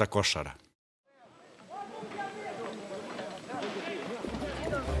pravca Košara.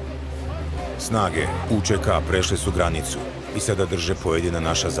 Snage UČK-a prešle su granicu i sada drže pojedina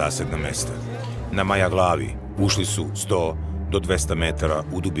naša zasedna mesta. Na Maja glavi ušli su 100 do 200 metara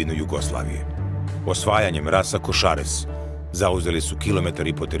u dubinu Jugoslavije. Osvajanjem rasa Košares zauzeli su kilometar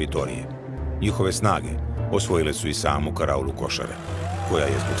i po teritorije. Njihove snage osvojile su i samu karaulu Košare, koja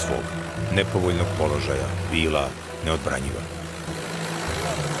je zbog svog nepovoljnog položaja bila neodbranjiva.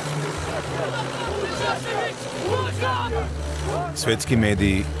 Svetski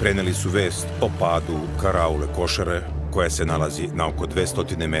mediji preneli su vest o padu karaule Košare, koja se nalazi na oko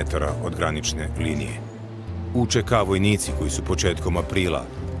 200 metara od granične linije. UČK-a vojnici koji su početkom aprila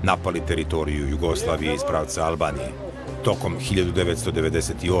napali teritoriju Jugoslavije iz pravca Albanije, tokom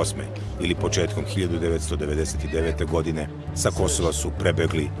 1998. ili početkom 1999. godine sa Kosova su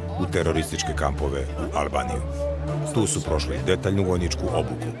prebegli u terorističke kampove u Albaniju. Tu su prošli detaljnu vojničku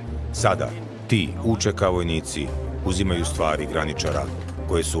obuku. Sada ti UČK-a vojnici uzimaju stvari graničara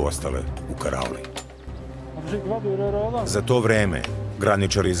koje su ostale u karauli. Za to vreme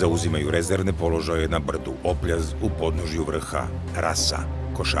graničari zauzimaju rezervne položaje na brdu Opljaz u podnožju vrha rasa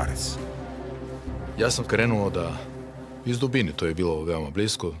Košares. Ja sam krenuo da iz dubine, to je bilo veoma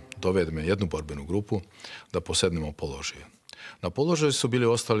blisko, dovedem jednu borbenu grupu da posednemo položaje. Na položaju su bili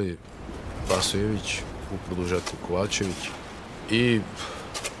ostali Vasojević, u produžetku Kovačević i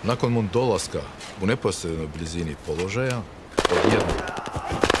nakon mog dolaska u neposrednoj blizini položaja odjedno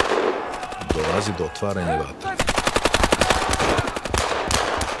dolazi do otvaranja vatre.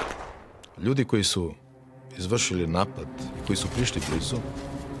 Ljudi koji su izvršili napad, koji su prišli blizu,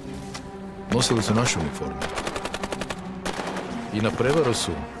 nosili su naše uniforme. I na prevaru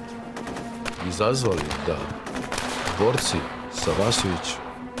su izazvali da borci sa Vasović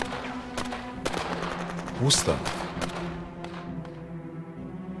ustanu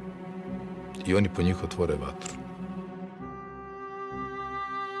i oni po njih otvore vatru.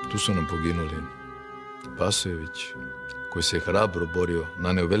 Tu su nam poginuli Vasojević, koji se je hrabro borio,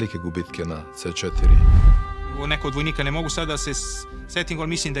 naneo velike gubitke na C4. Neko od vojnika, ne mogu sad da se setim, ali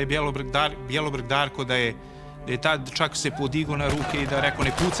mislim da je Bjelobrg Darko, da je tad čak se podigao na ruke i da rekao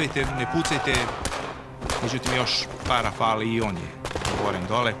ne pucajte, ne pucajte. Međutim, još para fali i on je govoren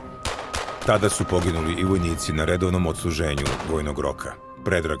dole. Tada su poginuli i vojnici na redovnom odsluženju vojnog roka.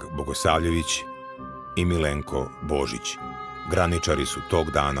 Predrag Bogosavljević i Milenko Božić. Graničari su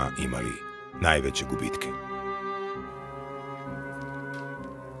tog dana imali najveće gubitke.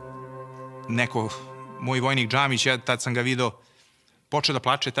 Neko, moj vojnik Džamić, ja tad sam ga vidio, počeo da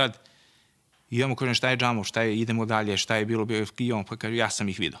plače tad. I ja mu kažem šta je Džamo, šta je, idemo dalje, šta je bilo, i on pa kaže ja sam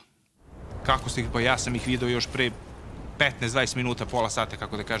ih vidio. Kako ste ih, pa ja sam ih vidio još pre 15-20 minuta, pola sata,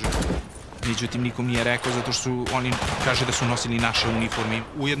 kako da kažem. Međutim, nikom nije rekao, zato što su oni, kaže da su nosili naše uniforme.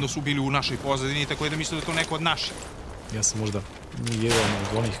 Ujedno su bili u našoj pozadini, tako je da misle da to neko od naših. Ja sam možda jedan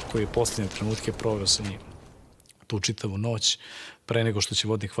od onih koji je posljednje trenutke proveo sa njim. Tu čitavu noć, pre nego što će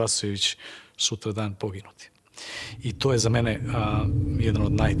vodnik Vasojević sutra dan poginuti. I to je za mene jedan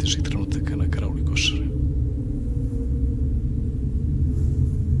od najtežih trenutaka na karauli Košare.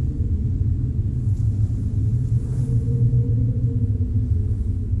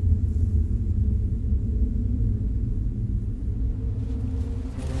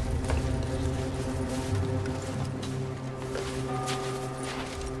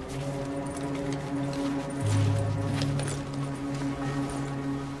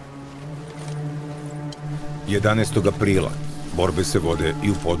 Jedanaestog aprila borbe se vode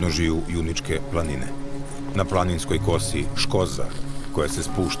i u podnožju Juničke planine. Na planinskoj kosi Škoza, koja se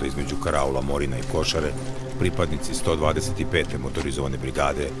spušta između karaula Morina i Košare, pripadnici 125. motorizovane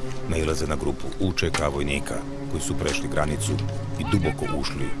brigade nailaze na grupu UČK-a vojnika koji su prešli granicu i duboko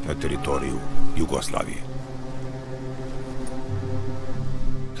ušli na teritoriju Jugoslavije.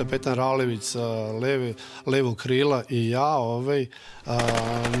 Kapetan Ralević sa levog krila i ja,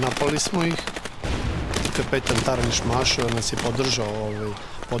 napali smo ih. Kapetan Taraniš Mašo nas je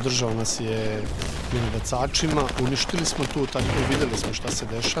podržao nas je minobacačima, uništili smo tu, tako videli smo šta se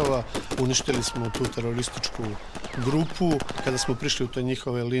dešava, uništili smo tu terorističku grupu. Kada smo prišli u te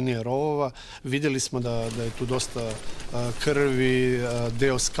njihove linije rovova, videli smo da je tu dosta krvi,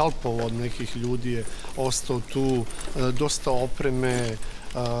 deo skalpova od nekih ljudi je ostao tu, dosta opreme,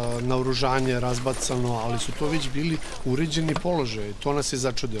 naoružanje razbacano, ali su to već bili uređeni položaji. To nas je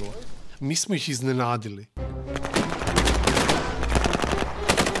začudilo. Mi smo ih iznenadili.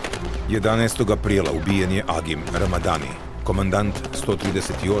 11. aprila ubijen je Agim Ramadani, komandant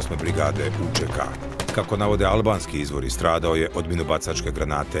 138. brigade UČK-a. Kako navode albanski izvori, stradao je od minobacačke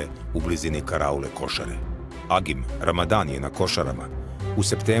granate u blizini karaule Košare. Agim Ramadan je na Košarama u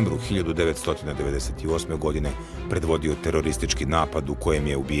septembru 1998. godine predvodio teroristički napad u kojem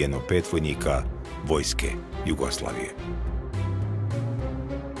je ubijeno 5 vojnika Vojske Jugoslavije.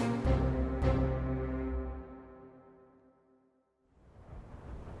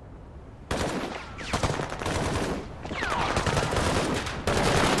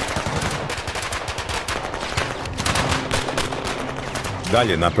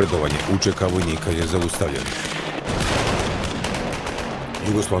 Dalje napredovanje UČK vojnika je zaustavljeno.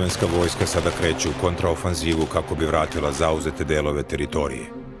 Jugoslovenska vojska sada kreće u kontraofanzivu kako bi vratila zauzete delove teritorije.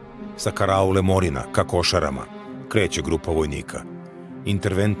 Sa karaule Morina ka Košarama kreće grupa vojnika.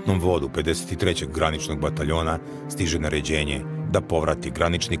 Interventnom vodu 53. graničnog bataljona stiže naređenje da povrati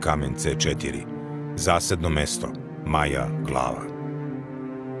granični kamen C4. Zasedno mesto Maja Glava.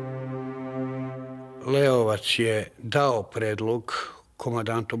 Leovac je dao predlog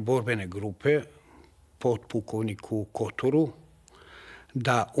komandantu borbene grupe, potpukovniku Kotoru,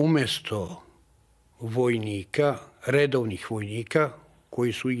 da umesto vojnika, redovnih vojnika,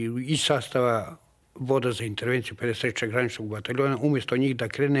 koji su iz sastava voda za intervenciju 53. graničnog bataljona, umesto njih da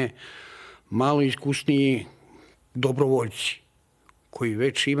krene malo iskusniji dobrovoljci, koji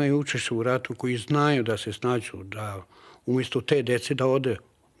već imaju učešće u ratu, koji znaju da se snađu, da umesto te dece da ode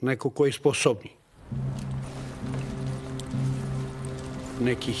neko koji je sposobni.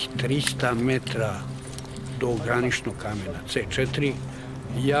 Nekih 300 metra do graničnog kamena C4,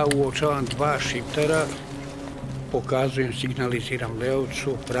 ja uočavam 2 šiptara, pokazujem, signaliziram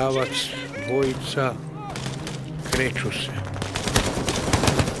Leovcu, pravac, dvojica, kreću se.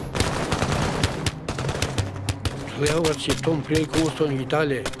 Leovac je tom prilikom ostao i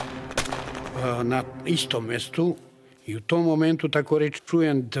dalje na istom mestu i u tom momentu, tako reći,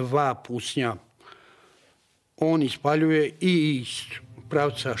 čujem 2 pucnja. On ispaljuje i iz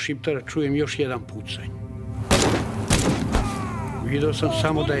pravca šiptara čujem još jedan pucanj. Video sam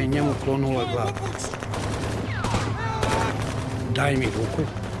samo da je njemu klonula glava. Daj mi ruku.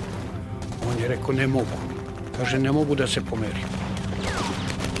 On je rekao ne mogu. Kaže ne mogu da se pomerim.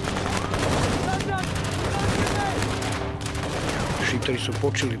 Šiptari su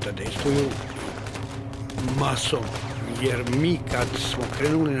počeli da dejstvuju masom, jer mi kad smo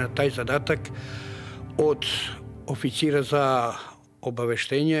krenuli na taj zadatak od oficira za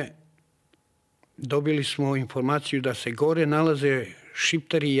obaveštenje dobili smo informaciju da se gore nalaze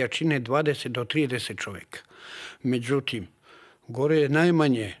šiptari jačine 20 do 30 čoveka. Međutim, gore je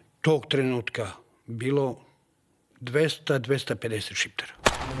najmanje tog trenutka bilo 200-250 šiptara.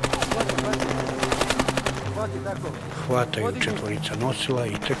 Hvataju 4 nosila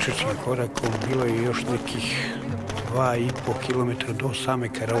i trčećim korakom bilo je još nekih 2,5 kilometra do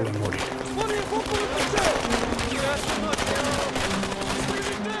same karaule Morina.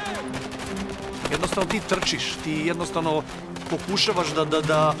 Jednostavno ti trčiš, ti jednostavno pokušavaš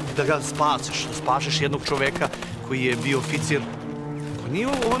da ga spasiš, da spašeš jednog čoveka koji je bio oficir.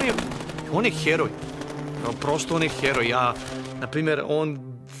 On je heroj, prosto on je heroj. Ja, na primjer,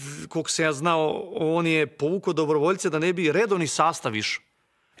 koliko se ja znao, on je povukao dobrovoljce da ne bi redovni sastav išao.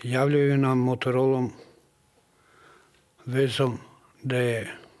 Javljaju nam Motorolom vezom da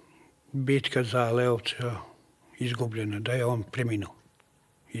je bitka za Leovca izgubljena, da je on preminuo,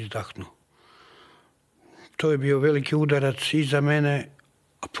 izdahnuo. To je bio veliki udarac i za mene,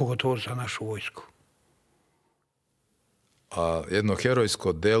 a pogotovo za našu vojsku. A jedno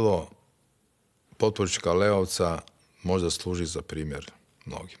herojsko delo potporučnika Leovca možda služi za primjer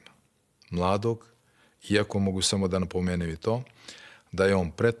mnogima. Mladog, iako mogu samo da napomenem i to, da je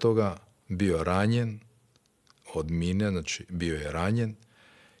on pre toga bio ranjen od mine, znači bio je ranjen,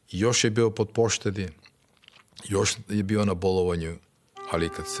 još je bio pod poštedi, još je bio na bolovanju, ali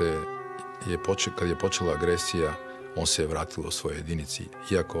kad je počela agresija, on se je vratio u svojoj jedinici,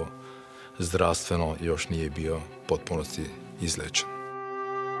 iako zdravstveno još nije bio potpunosti izlečen.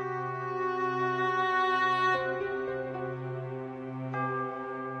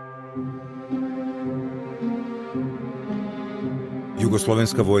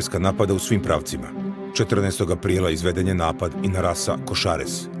 Jugoslovenska vojska napada u svim pravcima. 14. aprila izveden je napad i na rasa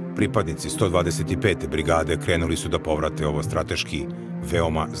Košares. Pripadnici 125. brigade krenuli su da povrate ovo strateški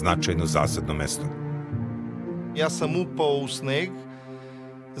veoma značajno zasadno mesto. Ja sam upao u sneg,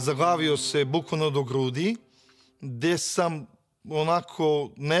 zaglavio se bukvalno do grudi, gde sam onako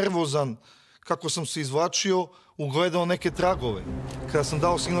nervozan kako sam se izvlačio, ugledao neke tragove. Kada sam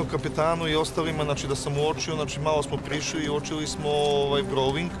dao signal kapetanu i ostalima, znači da sam uočio, znači malo smo prišli i uočili smo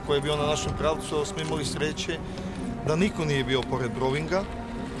Broving koji je bio na našem pravcu, ali smo imali sreće da niko nije bio pored Brovinga,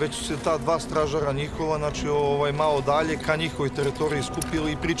 već su se ta dva stražara njihova, znači malo dalje, ka njihovoj teritoriji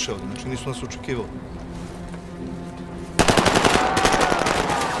skupili i pričali, znači nisu nas očekivali.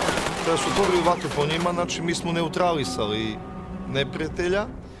 Kada su otvorili vatru po njima, znači mi smo neutralisali neprijatelja,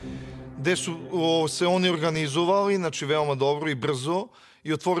 gde su se oni organizovali, znači veoma dobro i brzo,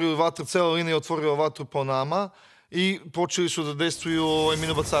 i otvorili vatru, cela linija je otvorila vatru po nama i počeli su da dejstvuju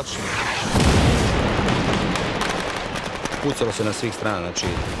minobacačima. Pucalo se na svih strana, znači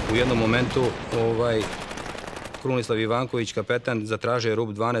u jednom momentu Krunoslav Ivanković, kapetan, zatražio je RUB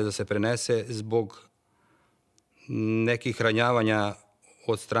 12 da se prenese zbog nekih ranjavanja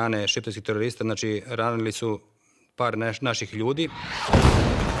od strane šiptarskih terorista, znači ranili su par naših ljudi.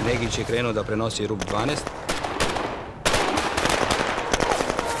 Negić je krenuo da prenosi RUB 12.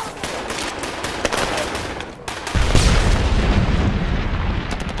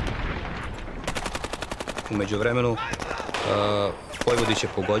 U međuvremenu Vojvodić je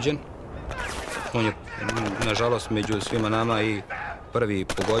pogođen. On je, nažalost, među svima nama i prvi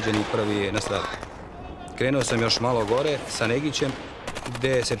pogođen i prvi je nastradao. Krenuo sam još malo gore sa Negićem,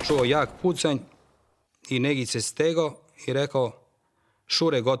 gde se čuo jak pucanj i Negić se stegao i rekao: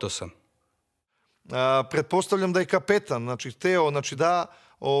 Šure, gotov sam. Pretpostavljam da je kapetan, znači, hteo da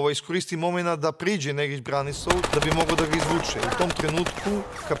iskoristi momena da priđe Negić Branislav, da bi mogao da ga izvuče. U tom trenutku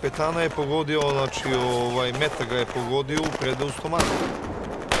kapetana je pogodio, znači, meta ga je pogodio u predeo stomaka.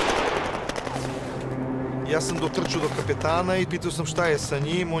 Ja sam dotrčao do kapetana i pitao sam šta je sa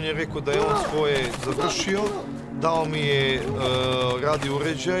njim. On je rekao da je on svoje završio, dao mi je radio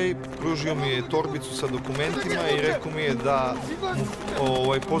uređaj, pružio mi je torbicu sa dokumentima i rekao mi je da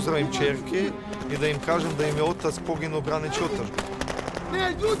pozdravim ćerke i da im kažem da im je otac poginuo braneći otadžbinu.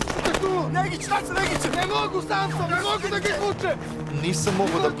 Ne, ljudi ste tu! Negić, šta se Negiće? Ne mogu sam, ne mogu da ga izvuče! Nisam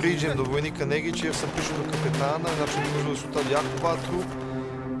mogao da priđem do vojnika Negića jer sam prišao do kapetana, znači pružili su tad jaku vatru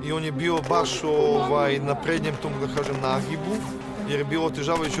i on je bio baš na prednjem tom, da kažem, nagibu, jer je bilo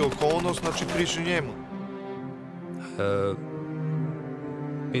otežavajuća okolnost, znači prišao njemu.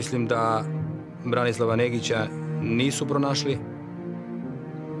 Mislim da Branislava Negića nisu pronašli,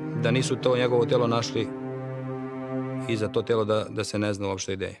 da nisu to njegovo telo našli i za to telo da se ne zna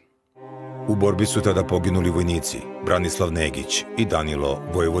uopšte ideje. U borbi su tada poginuli vojnici Branislav Negić i Danilo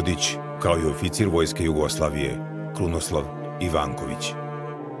Vojvodić, kao i oficir Vojske Jugoslavije Krunoslav Ivanković.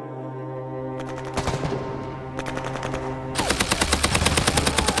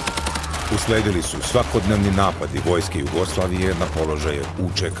 Usledili su svakodnevni napadi Vojske Jugoslavije na položaje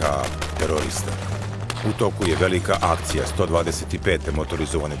UČK-a terorista. U toku je velika akcija 125.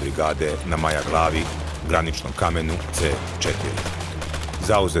 motorizovane brigade na Maja Glavi, graničnom kamenu C4.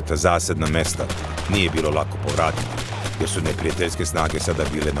 Zauzeta zasadna mesta nije bilo lako povratiti, jer su neprijateljske snage sada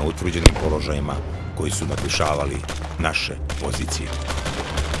bile na utvrđenim položajima koji su nadlišavali naše pozicije.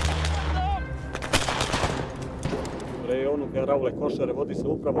 U rejonu Raule Košare vodi se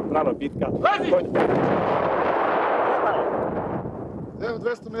upravo prava bitka. Evo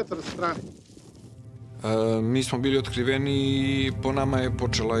 200 metara sa strane. Mi smo bili otkriveni i po nama je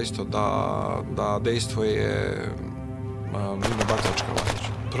počela isto da dejstvuje minobacačka vatra.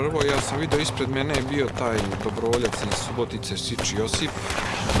 Prvo, ja sam vidio ispred mene je bio taj dobrovoljac iz Subotice Sič Josip.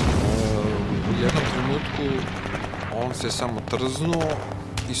 U jednom trenutku on se samo trznuo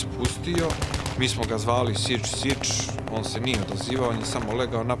i spustio. Mi smo ga zvali Sič, on se nije odazivao, on je samo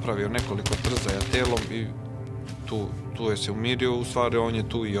legao, napravio nekoliko trzaja telom i tu je se umirio, u stvari on je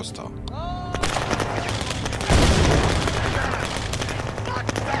tu i ostao.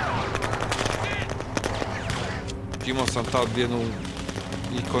 Imao sam tad jednu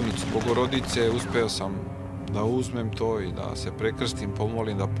ikonicu Bogorodice, uspeo sam da uzmem to i da se prekrstim,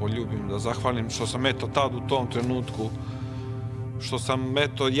 pomolim, da poljubim, da zahvalim što sam eto tad u tom trenutku, što sam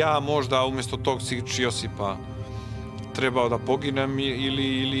eto ja možda umjesto tog Sič Josipa trebao da poginem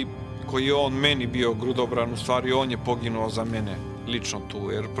ili koji je on meni bio grudobran, u stvari on je poginuo za mene lično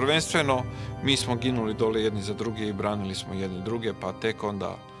tu, jer prvenstveno mi smo ginuli dole jedni za druge i branili smo jedni druge, pa tek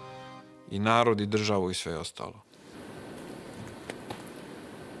onda i narod i državu i sve ostalo.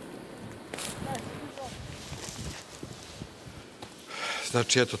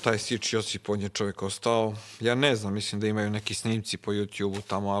 Znači, eto, taj Sič Josip, on je čovjek ostao. Ja ne znam, mislim da imaju neki snimci po YouTube-u,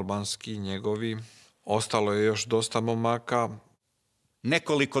 tamo albanski, njegovi. Ostalo je još dosta momaka.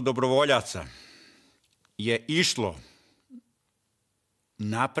 Nekoliko dobrovoljaca je išlo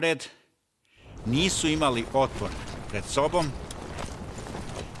napred, nisu imali otpor pred sobom,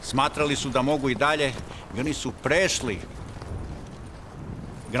 smatrali su da mogu i dalje i oni su prešli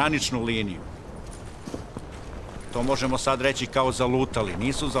graničnu liniju. To možemo sad reći kao zalutali.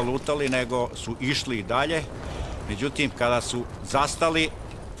 Nisu zalutali, nego su išli i dalje. Međutim, kada su zastali,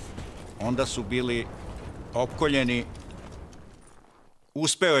 onda su bili opkoljeni.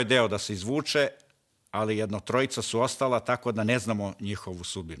 Uspeo je deo da se izvuče, ali jedno trojica su ostala, tako da ne znamo njihovu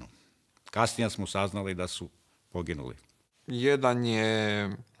sudbinu. Kasnije smo saznali da su poginuli. Jedan je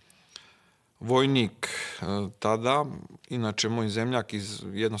vojnik tada, inače moj zemljak iz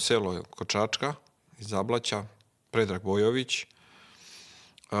jedno selo kod Čačka, iz Zablaća, Predrag Bojović.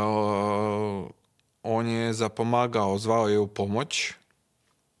 On je zapomagao, zvao je u pomoć,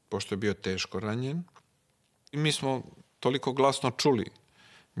 pošto je bio teško ranjen. I mi smo toliko glasno čuli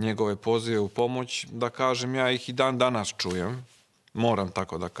njegove pozive u pomoć, da kažem, ja ih i dan danas čujem. Moram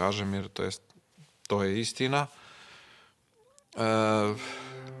tako da kažem, jer to je istina.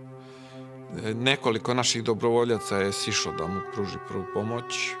 Nekoliko naših dobrovoljaca je sišlo da mu pruži prvu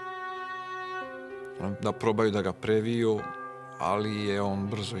pomoć, da probaju da ga previju, ali je on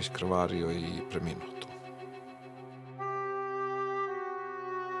brzo iskrvario i preminuo tu.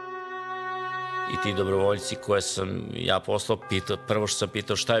 I ti dobrovoljci koje sam ja poslao, prvo što sam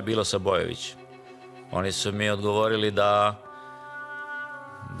pitao šta je bilo sa Bojovićem. Oni su mi odgovorili da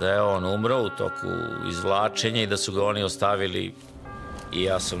je on umro u toku izvlačenja i da su ga oni ostavili, i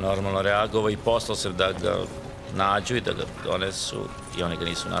ja sam normalno reagovao i poslao sam da ga nađu i da ga donesu, i oni ga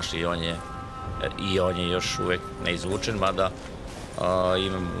nisu našli i on je još uvek neizvučen, mada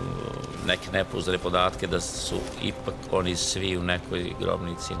imam neke nepouzdane podatke da su ipak oni svi u nekoj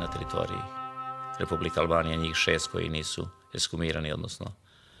grobnici na teritoriji Republike Albanije, njih 6 koji nisu ekshumirani, odnosno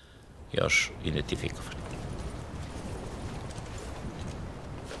još identifikovani.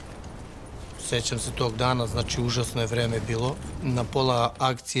 Sećam se tog dana, znači užasno je vreme bilo. Na pola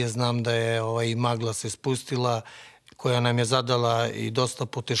akcije znam da je i magla se spustila, koja nam je zadala i dosta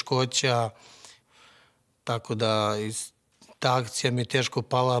poteškoća, tako da ta akcija mi je teško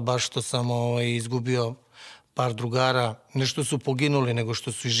pala, baš što sam izgubio par drugara. Ne što su poginuli, nego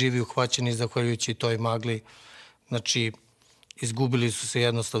što su i živi uhvaćeni zahvaljujući toj magli. Znači, izgubili su se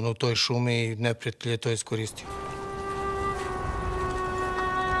jednostavno u toj šumi i neprijatelj je to iskoristio.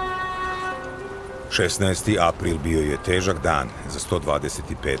 16. april bio je težak dan za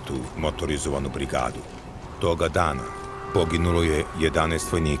 125. motorizovanu brigadu. Toga dana poginulo je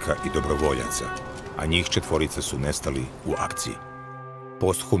 11 vojnika i dobrovoljaca, a njih 4 su nestali u akciji.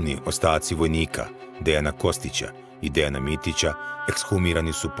 Posthumni ostaci vojnika Dejana Kostića i Dejana Mitića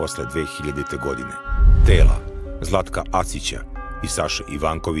ekshumirani su posle 2000. godine. Tela Zlatka Acića i Saše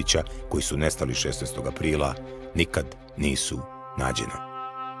Ivankovića, koji su nestali 16. aprila, nikad nisu nađena.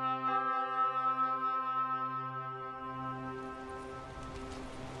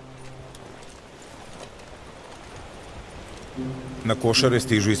 Na Košare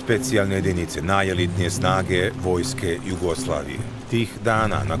stižu i specijalne jedinice, najelitnije snage Vojske Jugoslavije. Tih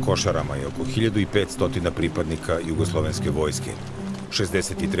dana na Košarama je oko 1500 pripadnika Jugoslovenske vojske.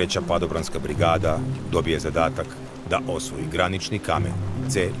 63. padobranska brigada dobije zadatak da osvoji granični kamen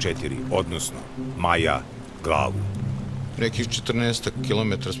C4, odnosno Maja glavu. Nekih 14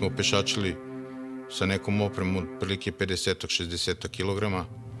 kilometra smo pešačili sa nekom opremom prilike 50-60 kilograma.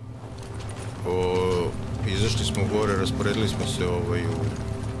 Izašli smo gore, rasporedili smo se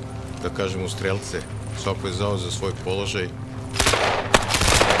da kažemo, u strelce. Svako je zao za svoj položaj.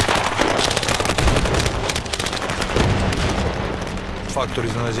 Faktor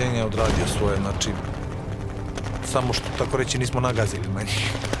iznenađenja je odradio svoje, znači, samo što, tako reći, nismo nagazili na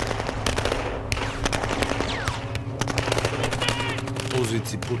njih.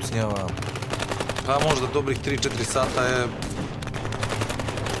 Uzvici, pucnjava, pa možda dobrih 3-4 sata je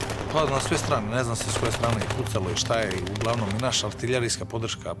pa na sve strane, ne znam se s koje strane je pucalo i šta je, uglavnom i naša artiljerijska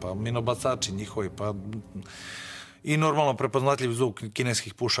podrška, pa minobacači njihovi, pa i normalno prepoznatljiv zvuk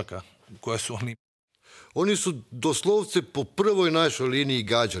kineskih pušaka koje su oni. Oni su doslovce po prvoj našoj liniji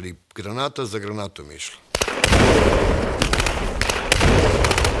gađali, granata za granatom išla.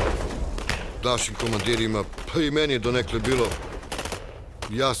 Našim komandirima, pa i meni je donekle bilo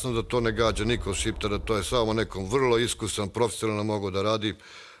jasno da to ne gađa niko od Šiptara, to je samo nekom vrlo iskusan, profesionalno mogo da radi,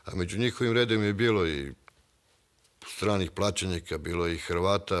 a među njihovim redom je bilo i stranih plaćenika, bilo i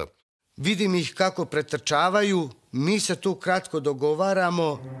Hrvata. Vidim ih kako pretrčavaju, mi se tu kratko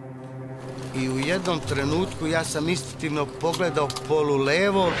dogovaramo i u jednom trenutku ja sam instinktivno pogledao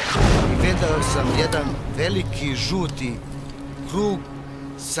polulevo i vidio sam jedan veliki žuti krug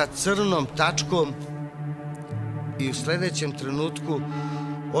sa crnom tačkom i u sledećem trenutku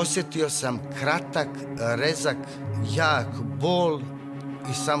osjetio sam kratak, rezak, jak bol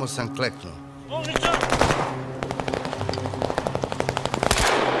i samo sam kleknuo.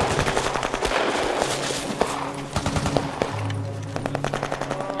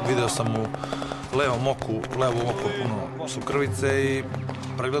 Video sam mu levom oku puno su krvice i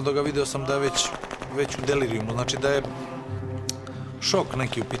pregledao ga, video sam da je već u delirijumu, znači da je šok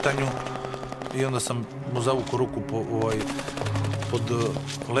neki u pitanju i onda sam mu zavukao ruku pod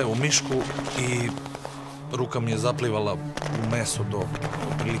levu mišku i ruka mi je zaplivala u meso do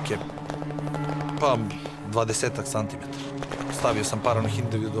otprilike 20 centimetara. Stavio sam par onih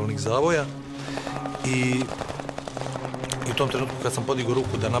individualnih zavoja i u tom trenutku kad sam podigao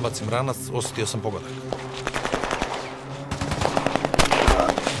ruku da nabacim ranac, osjetio sam pogodak.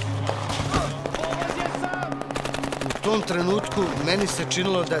 U tom trenutku meni se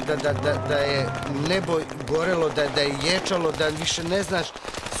činilo da je nebo gorelo, da je ječalo, da više ne znaš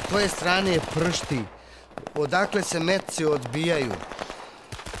s koje strane je pršti, odakle se metci odbijaju.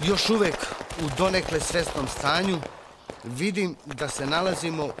 Još uvek u donekle svesnom stanju vidim da se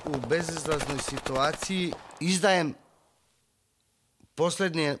nalazimo u bezizlaznoj situaciji. Izdajem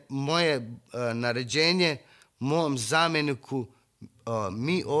poslednje moje naređenje mom zameniku,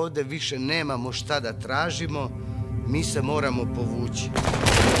 mi ovde više nemamo šta da tražimo, mi se moramo povući.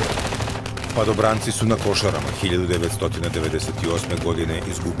 Padobranci su na Košarama 1998. godine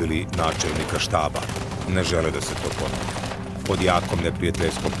izgubili načelnika štaba. Ne žele da se to ponovi. Pod jakom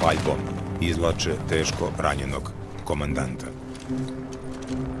neprijateljskom paljbom izvlače teško ranjenog komandanta.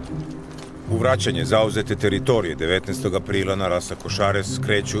 U vraćanje zauzete teritorije 19. aprila na rasa Košare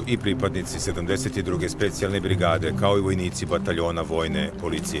kreću i pripadnici 72. specijalne brigade, kao i vojnici bataljona vojne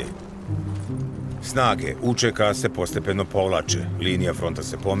policije. Snage UČK-a se postepeno povlače, linija fronta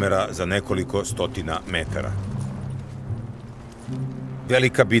se pomera za nekoliko stotina metara.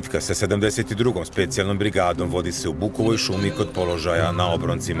 Velika bitka sa 72. specijalnom brigadom vodi se u Bukovoj šumi kod položaja na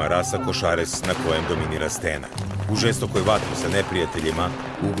obroncima rasa Košares na kojem dominira stena. U žestokoj vatri sa neprijateljima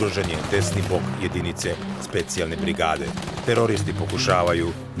ugrožen je desni bok jedinice specijalne brigade. Teroristi pokušavaju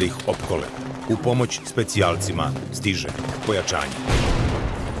da ih opkole. U pomoć specijalcima stiže pojačanje.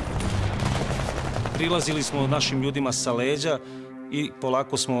 Prilazili smo našim ljudima sa leđa i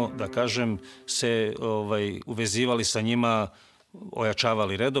polako smo, da kažem, se uvezivali sa njima,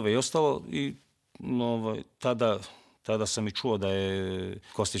 ojačavali redove i ostalo i tada sam i čuo da je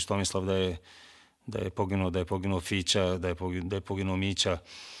Kostić Tomislav da je poginuo Fića, da je poginuo Mića,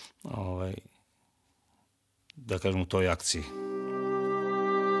 da kažem, u toj akciji.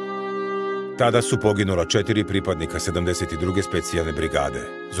 Tada su poginula 4 pripadnika 72. specijalne brigade: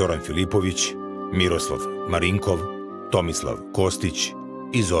 Zoran Filipović, Miroslav Marinkov, Tomislav Kostić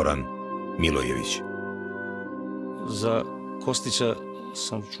i Zoran Milojević. Za Kostića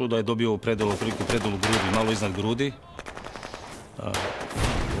sam čuo da je dobio u predelu grudi, malo iznad grudi.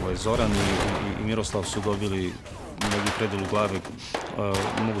 Zoran i Miroslav su dobili u predelu glave,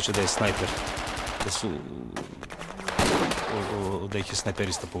 moguće da je snajper, da ih je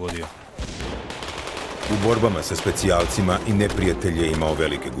snajperista pogodio. U borbama sa specijalcima i neprijatelj je imao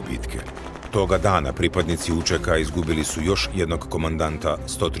velike gubitke. Toga dana pripadnici UČK-a izgubili su još jednog komandanta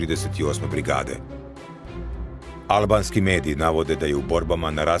 138. brigade. Albanski mediji navode da je u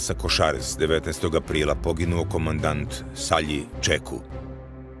borbama na rasa Košares 19. aprila poginuo komandant Salji Čeku.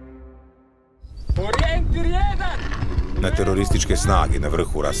 Na terorističke snage na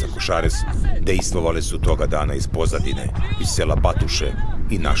vrhu rasa Košares dejstvovale su toga dana iz pozadine, iz sela Batuše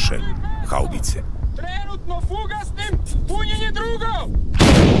i naše haubice. Trenutno fugasnim, punjenje drugo!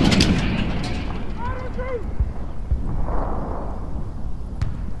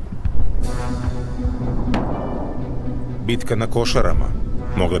 Bitka na Košarama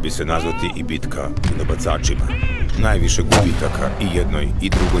mogla bi se nazvati i bitka minobacačima. Najviše gubitaka i jednoj i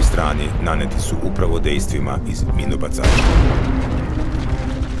drugoj strani naneti su upravo dejstvima iz minobacača.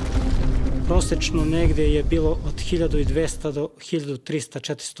 Prosečno negde je bilo od 1200 do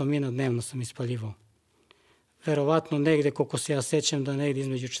 1300-400 mina dnevno sam ispaljivao. Verovatno negde, koliko se ja sećam, da negde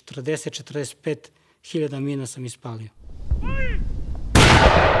između 40-45 hiljada mina sam ispalio.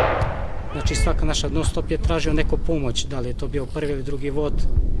 Znači svaka naša non stop je tražio neku pomoć, da li je to bio prvi ili drugi vod.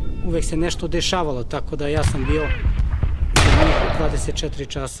 Uvek se nešto dešavalo, tako da ja sam bio 24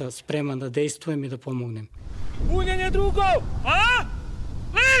 časa spreman da dejstvujem i da pomognem. Punjenje drugo! A?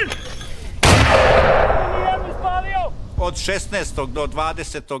 Lir! Od 16. do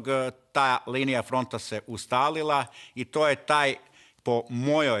 20. ta linija fronta se ustalila i to je taj, po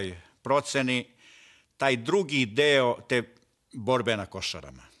mojoj proceni, taj drugi deo te borbe na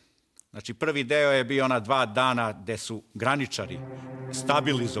Košarama. Znači, prvi deo je bio ona 2 dana gde su graničari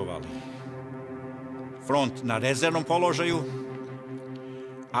stabilizovali front na rezervnom položaju,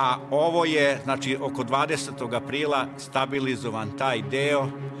 a ovo je, znači, oko 20. aprila stabilizovan taj deo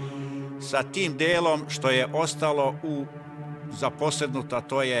sa tim delom što je ostalo u zaposednuta,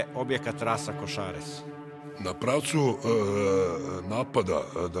 to je objekat Rasa Košares. Na pravcu napada,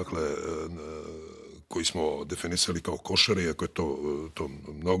 dakle, koji smo definisali kao Košare, iako je to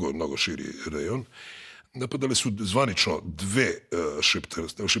mnogo širi rejon, napadali su zvanično dve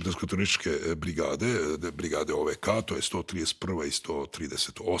šiptarsko-terorističke brigade OVK, to je 131. i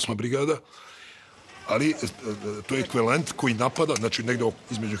 138. brigada, ali to je ekvivalent koji napada, znači negde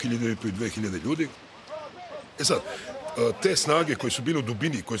između 1000 i 2000 ljudi. E sad, te snage koje su bile u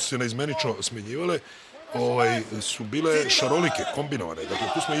dubini, koje su se naizmenično smenjivale, su bile šarolike, kombinovane. Dakle,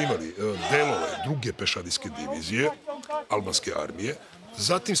 tu smo imali delove druge pešadijske divizije, albanske armije.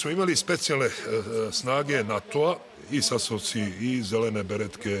 Zatim smo imali specijalne snage NATO-a, i sasovci, i zelene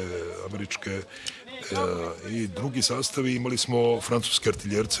beretke američke, i drugi sastavi. Imali smo francuske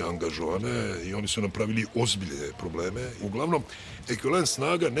artiljerce angažovane i oni su nam pravili ozbiljne probleme. Uglavnom, ekvivalent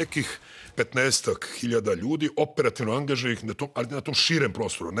snaga nekih 15.000 ljudi operativno angažovanih, ali na tom širem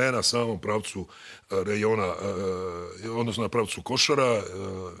prostoru, ne na samom pravcu rejona, odnosno na pravcu Košara,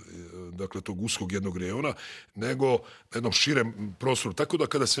 dakle tog uskog jednog rejona, nego na jednom širem prostoru. Tako da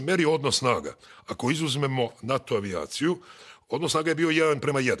kada se meri odnos snaga, ako izuzmemo NATO avijaciju, odnos snaga je bio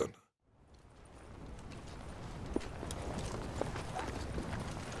 1:1.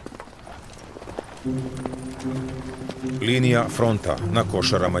 Linija fronta na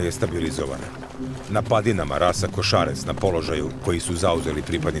Košarama je stabilizovana. Na padinama Rasa Košares na položaju koji su zauzeli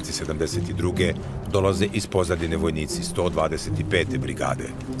pripadnici 72. dolaze iz pozadine vojnici 125. brigade.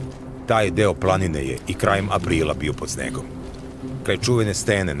 Taj deo planine je i krajem aprila bio pod snegom. Kraj čuvene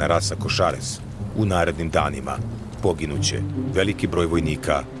stene na Rasa Košares u narednim danima poginuće veliki broj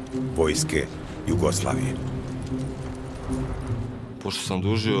vojnika Vojske Jugoslavije. Pošto sam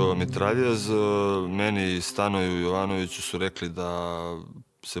dužio mitraljez, meni i Stanoju i Jovanoviću su rekli da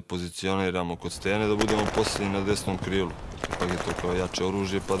se pozicioniramo kod stene, da budemo posljednji na desnom krilu. Ipak je to kao jače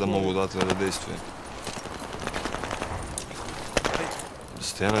oružje, pa da mogu odatle da dejstvujem.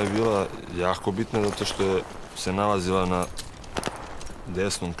 Stena je bila jako bitna zato što je se nalazila na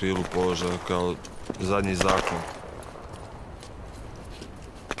desnom krilu položaja kao zadnji zaklon.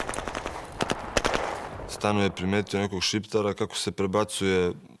 Stano je primetio nekog šiptara kako se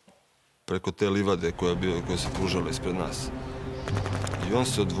prebacuje preko te livade koja se pružala ispred nas. I on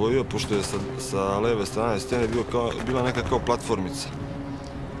se odvojio, pošto je sa leve strane stene bila neka kao platformica.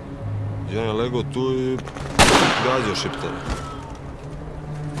 I on je legao tu i gađao šiptara.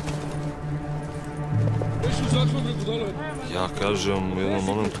 Ja kažem u jednom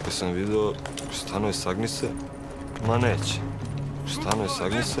momentu kad sam vidio, Stano je sagni se, ma neće. Stano je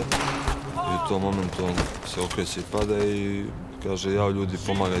sagni se. I u tom momentu on se okreće i pada i kaže, jao ljudi,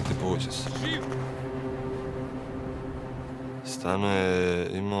 pomagajte, povuće se. Stano je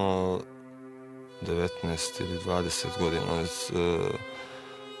imao 19 ili 20 godina.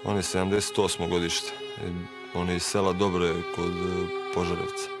 On je 78. godište. On je iz sela Dobre kod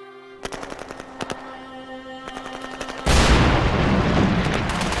Požarevca.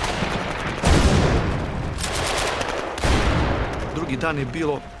 Drugi dan je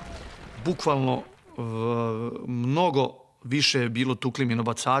bilo bukvalno mnogo više je bilo tukli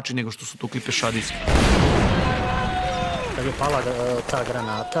minobacači nego što su tukli pešadijski. Kad je pala ta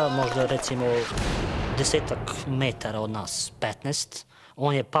granata, možda recimo 10 metara od nas, 15,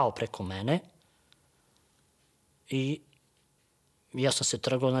 on je pao preko mene i ja sam se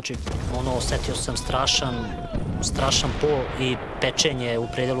trgao, znači osetio sam strašan bol i pečenje u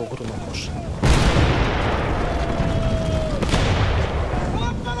predelu grudnog koša.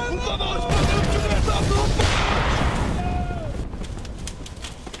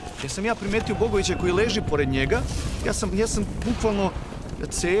 Jer sam ja primetio Bogovića koji leži pored njega, ja sam bukvalno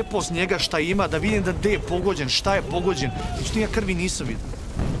cepao s njega šta ima, da vidim da gde je pogođen, šta je pogođen. Međutim, ja krvi nisam vidio.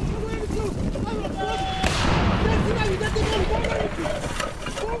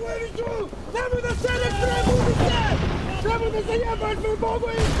 Nemoj da sereš, prebudi se! Nemoj da zajebaš me,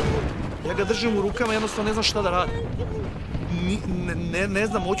 Bogoviću! Ja ga držim u rukama, jednostavno ne znam šta da radim. Ne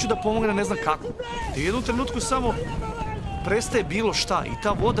znam, hoću da pomognem, ne znam kako. I u jednom trenutku samo prestaje bilo šta i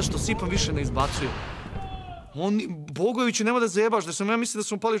ta voda što sipam više ne izbacuje. Bogojeviću, nema da zajebaš, ja mislim da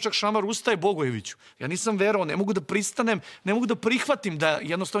sam upalio čak šamar, ustaje Bogojeviću. Ja nisam verovao, ne mogu da pristanem, ne mogu da prihvatim da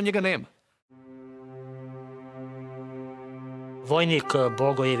jednostavno njega nema. Vojnik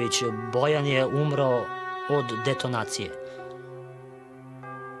Bogojević Bojan je umro od detonacije.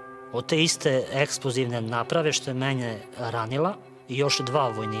 Od te iste eksplozivne naprave što je mene ranila i još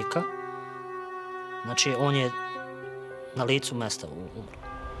 2 vojnika. Znači, on je na licu mesta umro.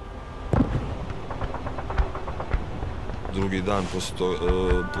 Drugi dan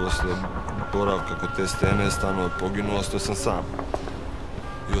posle boravka kod te stene, stano poginuo, ostao sam sam.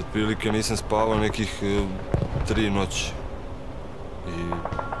 I otprilike nisam spavao nekih 3 noći. I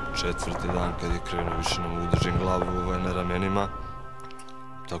 4. dan kad je krenuo, više ne mogu držim glavu na ramenima.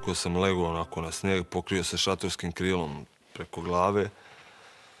 Tako sam legao onako na snijeg, pokrio se šatorskim krilom preko glave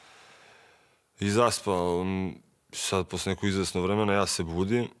i zaspao. Sad, posle neko izvesno vremena, ja se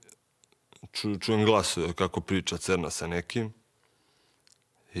budim, čujem glasove kako priča Crna sa nekim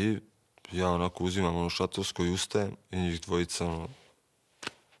i ja onako uzimam ono šatorsko i ustajem i njih dvojica u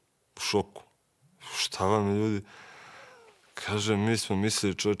šoku. Šta vam je, ljudi? Kaže, mi smo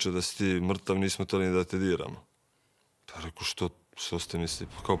mislili, čovječe, da si ti mrtav, nismo htjeli ni da te diramo. Pa rekao, što ste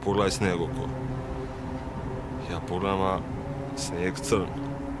mislili? Kao, pogledaj snijeg oko. Ja pogledam, a snijeg crn.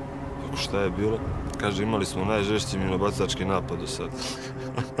 Rekao, šta je bilo? Kaže, imali smo najžešći minobacački napad do sad.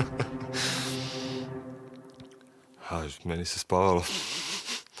 Meni se spavalo.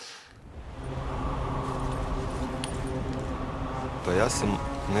 Pa ja sam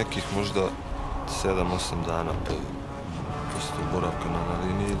nekih možda 7-8 dana posle boravka na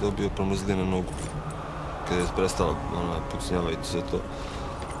liniji dobio promrzline nogu. Kad je prestala pucnjava i sve to,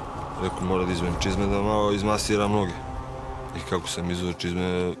 rekao, mora da izvem čizme da malo izmasiram noge. I kako sam izveo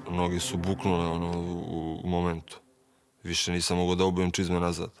čizme, noge su buknule u momentu. Više nisam mogao da obujem čizme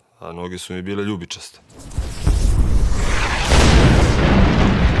nazad, a noge su mi bile ljubičaste.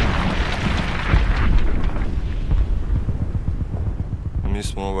 Mi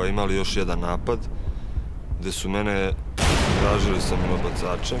smo imali još jedan napad, gde su mene tražili sa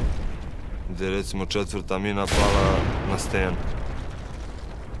minobacačem, gde je recimo 4. mina pala na stenu.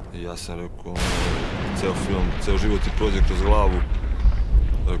 I ja sam rekao, ceo film, ceo život ti prođe kroz glavu.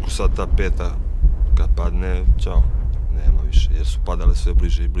 Rekao, sad ta 5. kad padne, ćao, nema više, jer su padale sve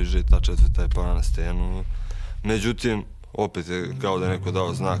bliže i bliže i ta 4. je pala na stenu. Međutim, opet je kao da je neko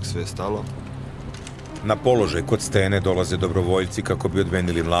dao znak, sve je stalo. Na položaj kod stene dolaze dobrovoljci kako bi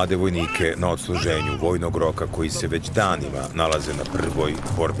odmenili mlade vojnike na odsluženju vojnog roka koji se već danima nalaze na prvoj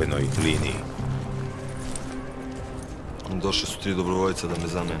borbenoj liniji. Došli su 3 dobrovoljca da me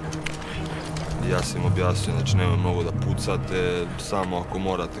zamene. Ja sam im objasnio, znači nema mnogo da pucate, samo ako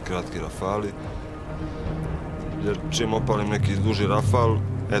morate kratki rafali. Jer čim opalim neki duži rafal,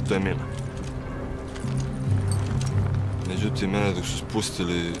 eto je mina. Međutim, mene dok su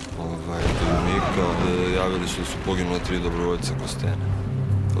spustili bojovnika, javili su da su poginule 3 dobrovoljca kod stene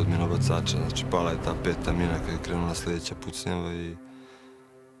od minobacača. Znači, pala je ta 5. mina kad je krenula sljedeća pucnjava i...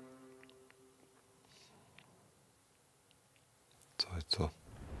 to je to.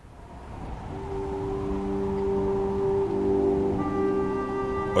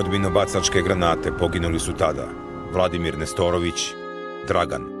 Od minobacačke granate poginuli su tada Vladimir Nestorović,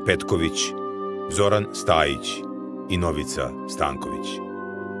 Dragan Petković, Zoran Stajić i Novica Stanković.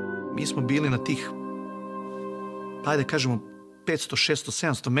 Mi smo bili na tih, ajde kažemo, 500, 600,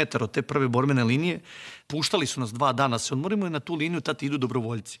 700 metara od te prve borbene linije. Puštali su nas 2 dana, se odmorimo i na tu liniju tada idu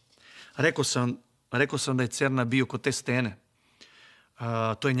dobrovoljci. Rekao sam da je Cerna bio kod te stene.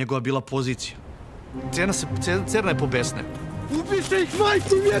 To je njegova bila pozicija. Cerna je pobesne. Ubiše ih,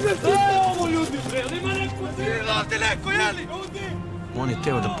 majku, jedne ti! Ovo ljudi, bre, ali ima neko ti! Ovdje neko, jeli? On je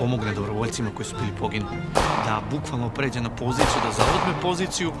teo da pomogne dobrovoljcima koji su bili poginuli. Da bukvalno pređe na poziciju, da zauzme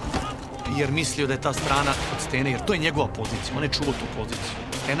poziciju, jer mislio da je ta strana od stene, jer to je njegova pozicija. On je čuvao tu poziciju.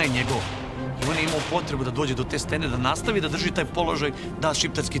 Stena je njegova. I on je imao potrebu da dođe do te stene, da nastavi da drži taj položaj, da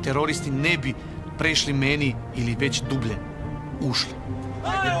šiptarski teroristi ne bi prešli meni ili već dublje ušli.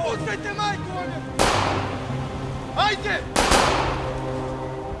 Ajde, pucajte, majku, ovdje! Ajde!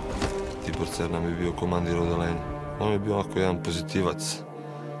 Tibor Cerna mi je bio komandir odelenja. On je bio onako jedan pozitivac.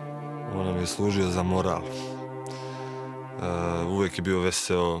 On nam je služio za moral. Uvijek je bio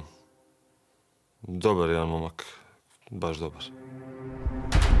veseo. Dobar jedan momak. Baš dobar.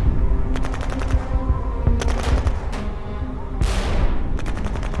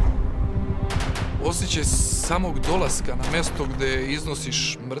 Osjećaj samog dolaska na mesto gde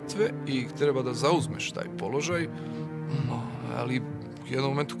iznosiš mrtve i treba da zauzmeš taj položaj, ali u jednom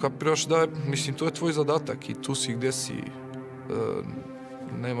momentu kapiraš da, mislim, to je tvoj zadatak i tu si gde si.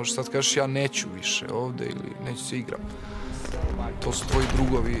 Ne možeš sad kažeš ja neću više ovde ili neću se igram. To su tvoji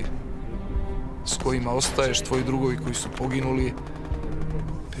drugovi s kojima ostaješ, tvoji drugovi koji su poginuli.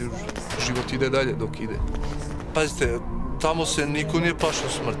 Život ide dalje dok ide. Pazite, tamo se niko nije plašio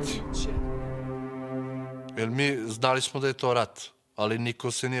smrti. Jer mi znali smo da je to rat, ali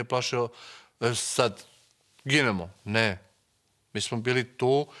niko se nije plašio sad ginemo. Ne. Mi smo bili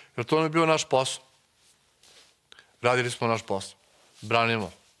tu, jer to nam je bio naš posao. Radili smo naš posao.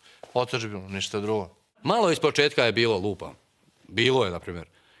 Branimo. Otadžbinu, ništa drugo. Malo iz početka je bilo lupa. Bilo je, na primjer,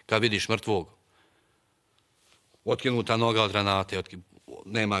 kad vidiš mrtvog. Otkinuta noga od granate,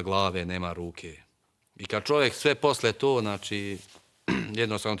 nema glave, nema ruke. I kad čovjek sve posle to, znači,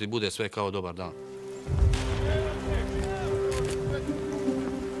 jednostavno ti bude sve kao dobar dan.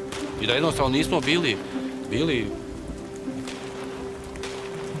 I da jednostavno nismo bili,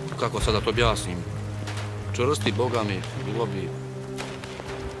 kako sad da to objasnim, čvrsti, Boga mi, bilo bi,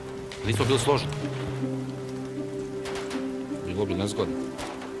 nismo bili složeni. Bilo bi nezgodno.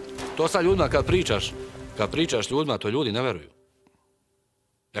 To sad ljudima kad pričaš ljudima, to ljudi ne veruju.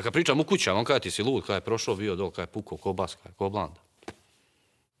 Ja kad pričam u kućama, on kada ti si lud, kada je prošao, bio dol, kada je pukao, ko bas, kada je ko blanda.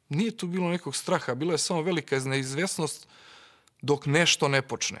 Nije tu bilo nekog straha, bila je samo velika neizvesnost dok nešto ne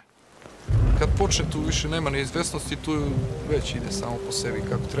počne. Kad počne, tu više nema neizvesnosti, tu već ide samo po sebi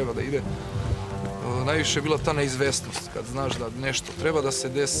kako treba da ide. Najviše je bila ta neizvesnost, kad znaš da nešto treba da se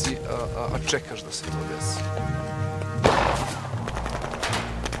desi, a čekaš da se to desi.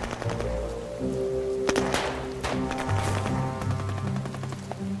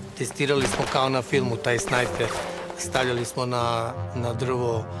 Testirali smo kao na filmu taj snajper, stavljali smo na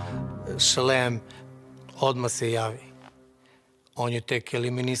drvo šlem, odmah se javi. On je tek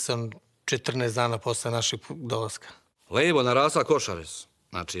eliminisan 14 dana posle našeg dolaska. Levo na rasa Košares,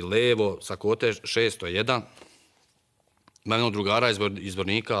 znači levo sa kote 601. Ima jednog drugara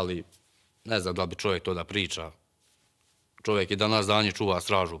izbornika, ali ne znam da bi čovjek to da priča. Čovjek i danas danje čuva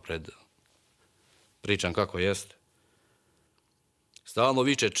stražu pred pričam kako jeste. Stalno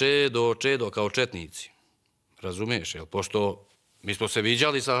viče čedo, čedo kao četnici. Razumiješ, jel? Pošto mi smo se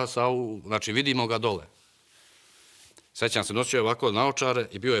viđali znači vidimo ga dole. Sećam se, nosio je ovako naočare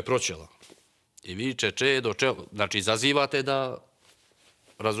i bio je proćela. I viče čedo, čedo, znači izazivate da,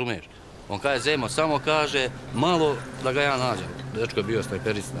 razumiješ. On kaže Zemo, samo kaže malo da ga ja nađem. Dečko je bio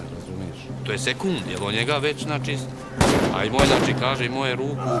snajperista, razumiješ. To je sekund, jer on njega već, znači, a i moj, znači, kaže i moje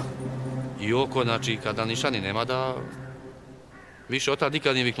ruku i oko, znači, kada nišani nema da više od tada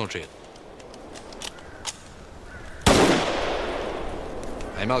nikad nije viknuo čedo.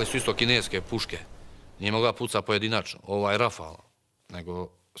 A imali su isto kineske puške. Nije mogla puca pojedinačno. Ova je Rafala. Nego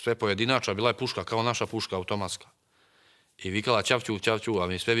sve pojedinača, bila je puška kao naša puška automatska. I vikala ćavću, ćavću, a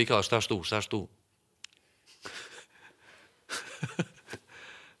mi sve vikala šta štu, šta štu.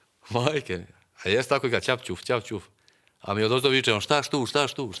 Majke, a jes tako i kad ćavćuf, ćavćuf. A mi odozdo vičemo šta štu, šta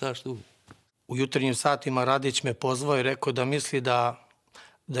štu, šta štu. U jutarnjim satima Radić me pozvao i rekao da misli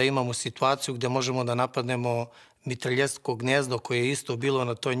da imamo situaciju gde možemo da napadnemo mitraljezko gnjezdo koje je isto bilo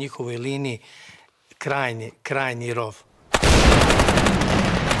na toj njihovoj liniji, krajnji rov.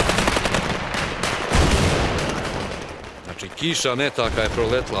 Znači, kiša metaka je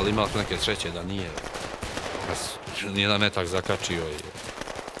proletla, ali imala neke sreće da nije. Nijedan metak zakačio i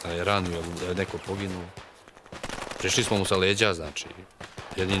da je ranio, da je neko poginuo. Prišli smo mu sa leđa, znači,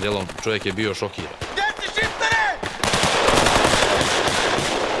 jednim delom čovjek je bio šokiran. Gdje si, šiptare?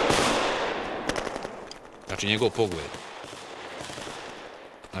 Znači, njegov pogled.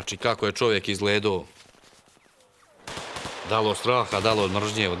 Znači, kako je čovjek izgledao, dalo straha, dalo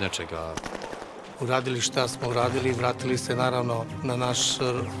mržnje od nečega. Uradili šta smo uradili i vratili se naravno na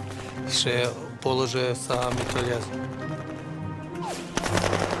naše položaje sa mitraljezom.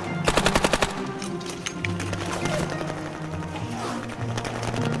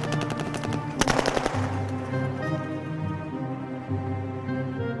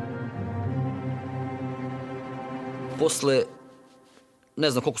 Posle,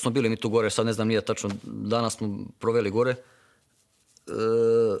 ne znam koliko smo bili mi tu gore, sad ne znam nije tačno, danas smo proveli gore.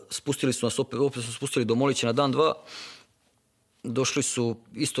 Spustili su nas, opet su spustili do Molića na dan, dva. Došli su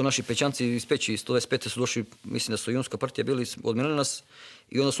isto naši pećanci iz Peći, 125. su došli, mislim da su junska partija bili, odmenili nas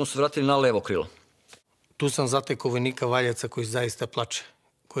i onda smo se vratili na levo krilo. Tu sam zatekao vojnika Valjaca koji zaista plače,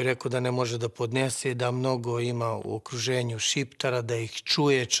 koji je rekao da ne može da podnese, da mnogo ima u okruženju šiptara, da ih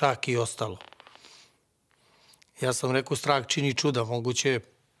čuje čak i ostalo. Ja sam rekao, strah čini čuda,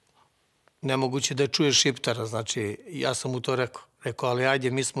 nemoguće da čuješ šiptara, znači ja sam mu to rekao. Rekao, ali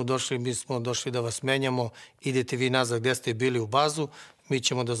ajde, mi smo došli da vas menjamo, idete vi nazad gdje ste bili u bazu, mi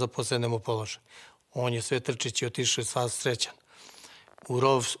ćemo da zaposednemo položaj. On je sve trčeći otišao sva srećan.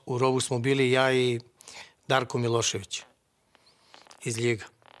 U rovu smo bili ja i Darko Milošević iz Ljiga.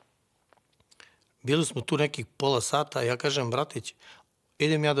 Bili smo tu nekih pola sata, ja kažem, bratić,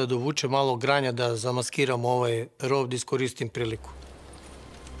 idem ja da dovučem malo granja da zamaskiram ovaj rov, da iskoristim priliku.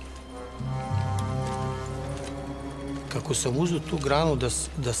 Kako sam uzeo tu granu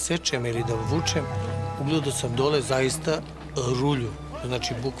da sečem ili da vučem, ugledao sam dole zaista rulju.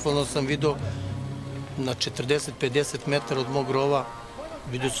 Znači, bukvalno sam vidio na 40-50 metara od mog rova,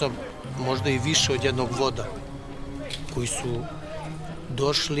 vidio sam možda i više od jednog voda, koji su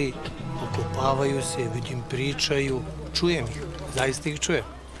došli, okopavaju se, vidim, pričaju, čujem ih, zaista ih čujem.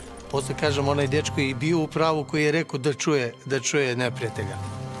 Posle kažem, onaj dečko je bio u pravu koji je rekao da čuje neprijatelja.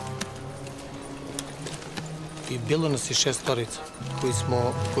 I bilo nas i 6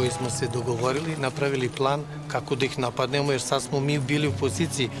 koji smo se dogovorili, napravili plan kako da ih napadnemo, jer sad smo mi bili u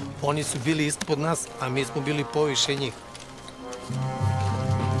poziciji, oni su bili ispod nas, a mi smo bili poviše njih.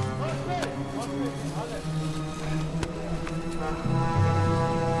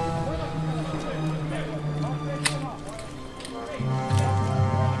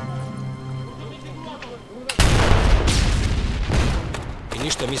 I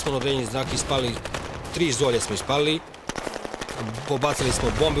ništa, mi smo na određeni znak ispali, 3 zolje smo ispalili, pobacili smo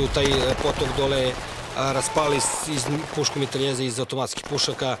bombe u taj potok dole, raspali iz puškomitraljeza iz automatskih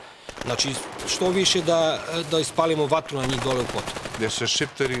pušaka, znači što više da ispalimo vatru na njih dole u potok. Gdje se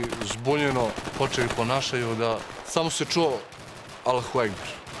šipteri zbunjeno počeli ponašaju da samo se čuo Allahu Ekber.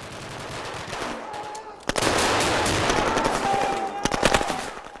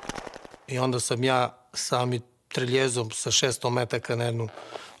 I onda sam ja sami treljezom sa 600 metaka na jednu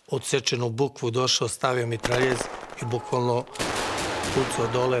odsečenu bukvu došao, stavio mitraljez i bukvalno pucao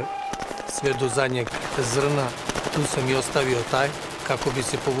dole sve do zadnjeg zrna. Tu sam i ostavio taj kako bi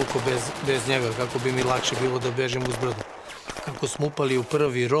se povukao bez njega, kako bi mi lakše bilo da bežim uz brdo. Kako smo upali u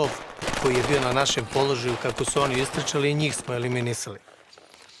prvi rov koji je bio na našem položaju, kako su oni istrčali i njih smo eliminisali.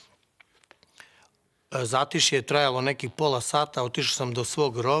 Zatišje je trajalo nekih pola sata, otišao sam do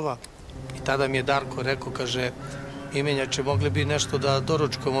svog rova i tada mi je Darko rekao, kaže, imenjače, mogli bi nešto da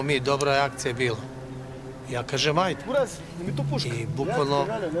doručkamo mi, dobra je akcija bila. Ja kažem, ajde. I bukvalno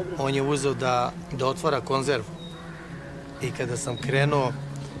on je uzeo da otvara konzervu. I kada sam krenuo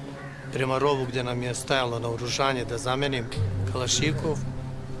prema rovu gdje nam je stajalo naoružanje da zamenim kalašikov,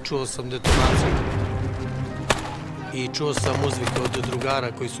 čuo sam detonaciju. I čuo sam uzvike od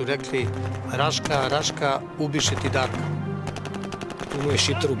drugara koji su rekli, Raška, Raška, ubiše ti Darka. Tu mu je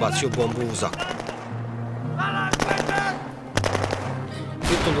šiptar ubacio bombu u zaklon.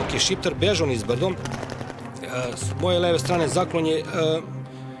 Pritom dok je šiptar bežao niz brdom, s moje leve strane zaklon je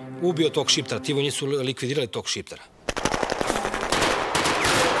ubio tog šiptara. Ti vojnici su likvidirali tog šiptara.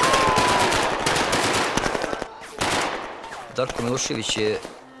 Darko Milošević je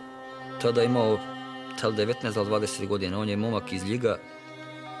tada imao 19 ili 20 godina. On je momak iz Ljiga,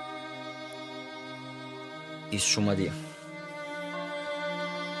 iz Šumadije.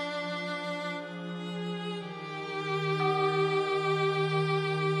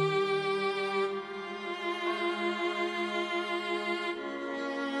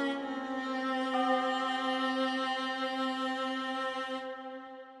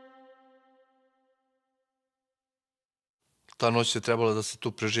 Ta noć je trebala da se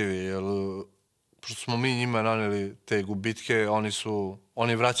tu preživi, jer pošto smo mi njima naneli te gubitke,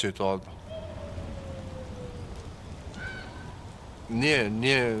 oni vraćaju to odmah.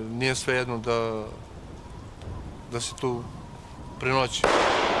 Nije sve jedno da se tu prenoći.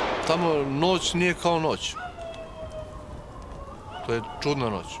 Tamo noć nije kao noć. To je čudna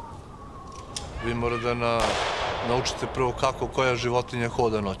noć. Vi morate da naučite prvo kako koja životinja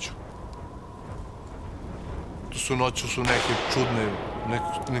hoda noću. Tu su noću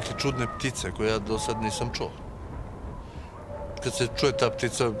neke čudne ptice koje ja do sad nisam čuo. Kad se čuje ta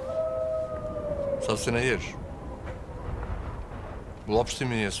ptica, sad se ne ješ. Uopšte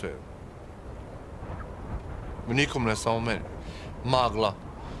mi nije sve. Nikom ne, samo meni. Magla.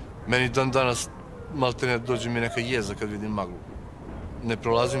 Meni dan danas malte ne dođe mi neka jeza kad vidim maglu. Ne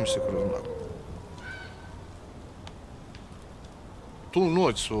prolazi mi se kroz maglu. Tu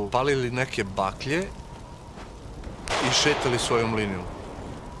noć su palili neke baklje i šetali svojom linijom,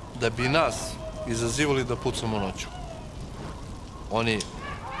 da bi nas izazivali da pucamo noću. Oni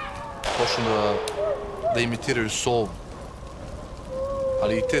počnu da imitiraju sovu,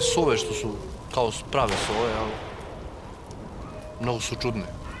 ali i te sove što su kao prave sove, ali mnogo su čudne.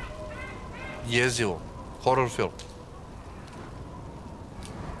 Jezivo. Horror film.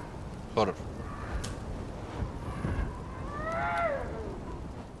 Horror.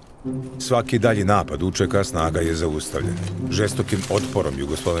 Svaki dalji napad UČK-a snaga je zaustavljen. Žestokim otporom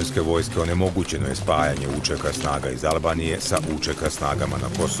jugoslovenske vojske onemogućeno je spajanje UČK-a snaga iz Albanije sa UČK-a snagama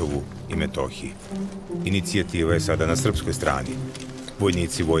na Kosovu i Metohiji. Inicijativa je sada na srpskoj strani.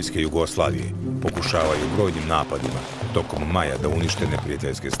 Vojnici Vojske Jugoslavije pokušavaju brojnim napadima tokom maja da unište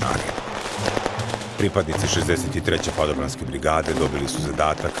neprijateljske snage. Pripadnici 63. padobranske brigade dobili su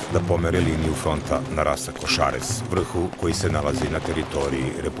zadatak da pomere liniju fronta na rasa Košares, vrhu koji se nalazi na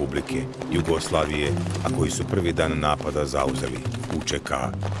teritoriji Republike Jugoslavije, a koji su prvi dan napada zauzeli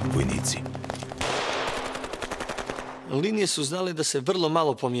UČK-a vojnici. Linije su znali da se vrlo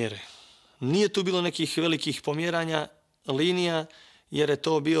malo pomjere. Nije tu bilo nekih velikih pomjeranja linija, jer je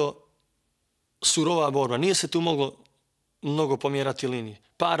to bio surova borba. Nije se tu moglo mnogo pomjerati linije.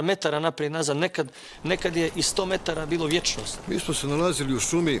 Par metara naprijed nazad, nekad je i 100 metara bilo vječnost. Mi smo se nalazili u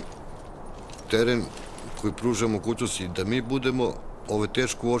šumi, teren koji pruža mogućnosti da mi budemo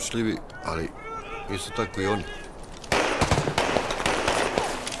teško uočljivi, ali isto tako i oni.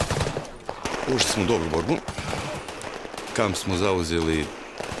 Ušli smo u dobru borbu. Kamp smo zauzeli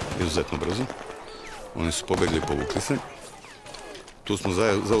izuzetno brzo. Oni su pobegli i povukli se. Tu smo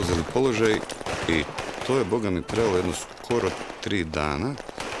zauzeli položaj i to je, boga mi, trebalo jedno skoro 3 dana,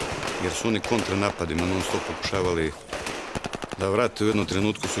 jer su oni kontranapadima non stop pokušavali da vrate. U jednom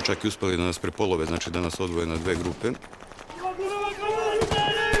trenutku su čak i uspeli da nas prepolove, znači da nas odvoje na 2 grupe.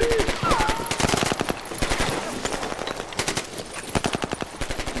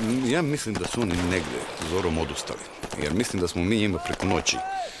 Ja mislim da su oni negde zorom odustali, jer mislim da smo mi njima preko noći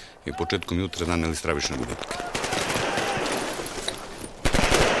i početkom jutra naneli stravične gubitke.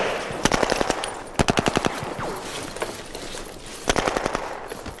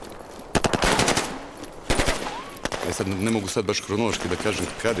 Sad ne mogu sad baš hronološki da kažem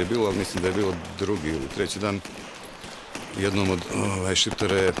kad je bilo, ali mislim da je bilo 2. ili 3. dan. Jednom od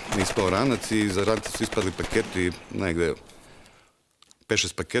šiptara je ispao ranac i za ranca su ispali paketi, negde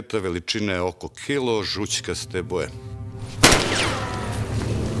 5-6 paketa, veličine oko kilo, žućkaste boje.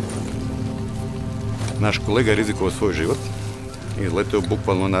 Naš kolega je rizikovao svoj život i leteo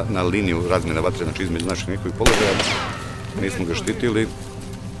bukvalno na liniju razmjena vatre, znači između naših njihovih položaja. Nismo ga štitili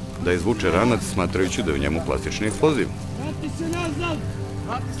da izvuče ranac, smatrajući da je u njemu plastični eksploziv. Vrati se nazad!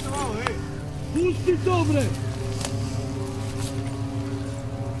 Vrati se malo, ej! Pusti to, bre!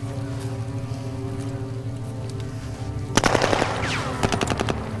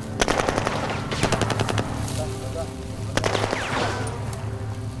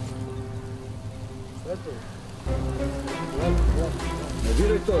 Ne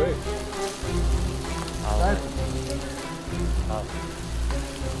diraj to, ej!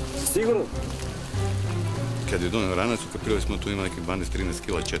 Sigurno? Kad je donio ranac, ukapirali smo tu ima nekih 12-13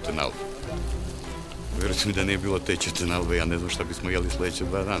 kila četenalbe. Vjerujte mi da nije bilo te četenalbe, ja ne znam šta bismo jeli sljedeće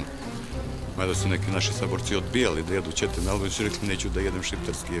 2 dana. Mada su neki naši saborci odbijali da jedu četenalbe, i su rekli neću da jedem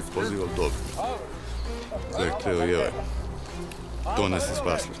šiptarski eksploziv, ali dobro. To je hteo i ovaj. To nas je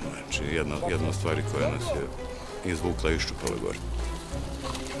spaslo, znači jedna od stvari koja nas je izvukla i iščupala gore.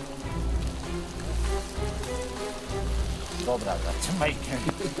 Dobra, braće, majke.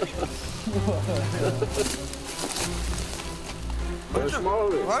 Još malo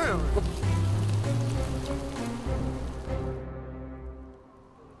li?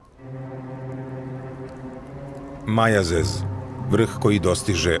 Majazez, vrh koji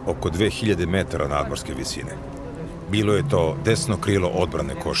dostiže oko 2000 metara nadmorske visine. Bilo je to desno krilo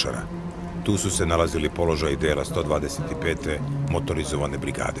odbrane Košara. Tu su se nalazili položaji dela 125. motorizovane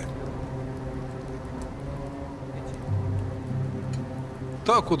brigade.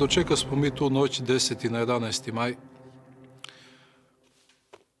 Tako dočeka smo mi tu noć 10. na 11. maj.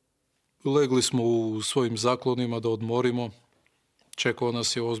 Legli smo u svojim zaklonima da odmorimo. Čekao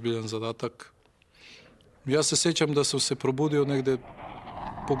nas je ozbiljan zadatak. Ja se sjećam da sam se probudio negde,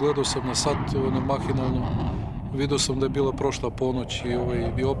 pogledao sam na sat mahinalno, vidio sam da je bila prošla ponoć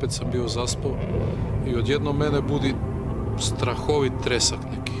i opet sam bio zaspao. I odjednom mene budi strahovit tresak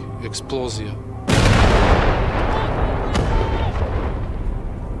neki, eksplozija.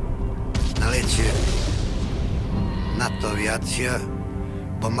 Naleće NATO avijacija,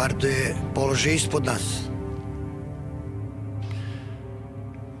 bombarduje položaj ispod nas.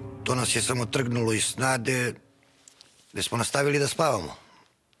 To nas je samo trgnulo iz snade, gde smo nastavili da spavamo.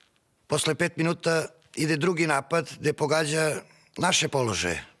 Posle 5 minuta ide drugi napad gde pogađa naše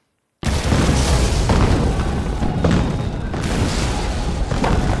položaje.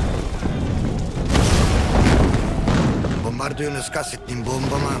 Bombarduju nas kasetnim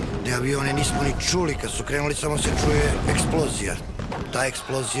bombama, gde avione nismo ni čuli. Kad su krenuli, samo se čuje eksplozija. Ta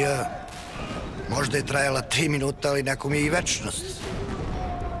eksplozija možda je trajala 3 minuta, ali nekom je i večnost.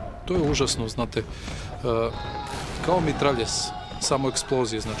 To je užasno, znate, kao mitraljes, samo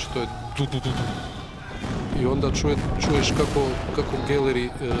eksplozije, znači to je du. I onda čuješ kako geleri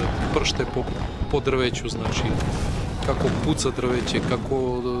pršte po drveću, znači kako puca drveće,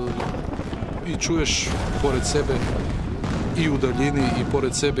 kako i čuješ pored sebe i u daljini i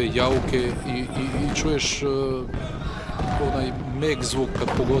pored sebe jauke i čuješ onaj meg zvuk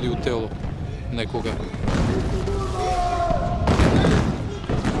kad pogodi u telo nekoga.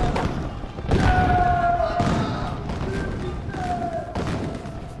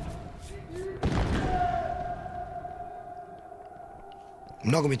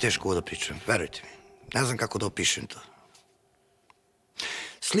 Mnogo mi je teško ovo da pričam, verujte mi. Ne znam kako da opišem to.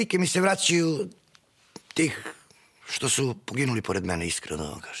 Slike mi se vraćaju tih što su poginuli pored mene, iskreno da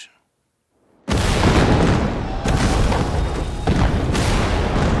vam kažem.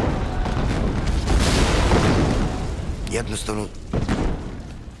 Jednostavno,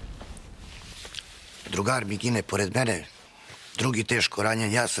 drugar mi gine pored mene, drugi teško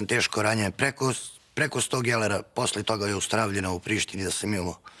ranjen, ja sam teško ranjen, preko 100 gelera, posle toga je ustravljeno u Prištini da sam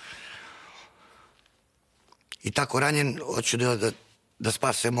imao. I tako ranjen, hoću da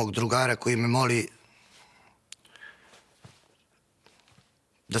spasem mog drugara koji me moli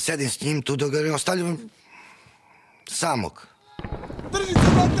da sedim s njim tu, da ga ne ostavljam samog. Drži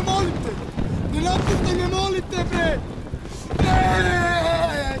se, brate, molim te! Ne napuštaj me, molim te, bre!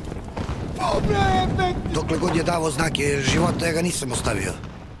 Bre! Bre! Dokle god je davo znake života, ja ga nisam ostavio.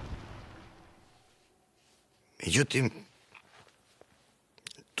 Međutim,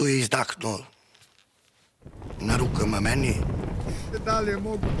 tu je izdahnuo na rukama meni. Da li je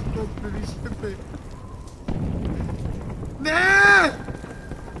moguće to previše, bre? Ne!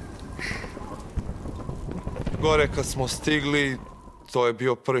 Gore kad smo stigli, to je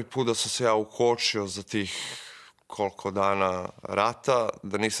bio prvi put da sam se ja ukočio za tih koliko dana rata,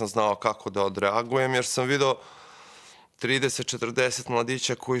 da nisam znao kako da odreagujem, jer sam vidio 30-40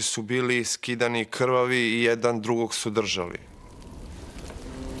 mladića koji su bili skidani, krvavi i jedan drugog su držali.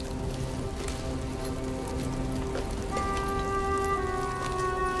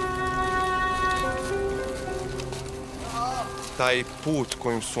 Taj put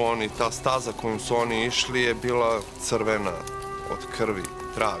kojim su oni, ta staza kojim su oni išli je bila crvena od krvi,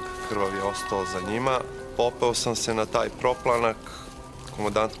 trag krvav je ostao za njima. Popeo sam se na taj proplanak,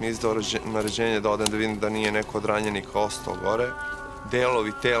 komandant mi izdao naređenje da odem da vidim da nije neko od ranjenika ostao gore.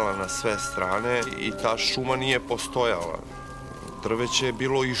 Delovi tela na sve strane i ta šuma nije postojala. Drveće je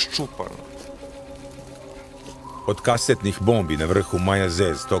bilo iščupano. Od kasetnih bombi na vrhu Maja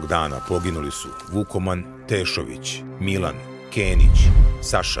Zez tog dana poginuli su Vukoman Tešović, Milan Kenić,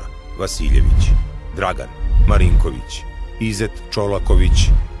 Saša Vasiljević, Dragan Marinković, Izet Čolaković,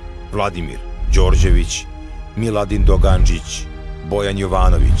 Vladimir Đorđević, Miladin Doganđić, Bojan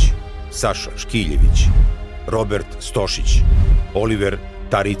Jovanović, Saša Škiljević, Robert Stošić, Oliver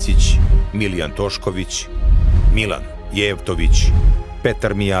Taricić, Milijan Tošković, Milan Jevtović,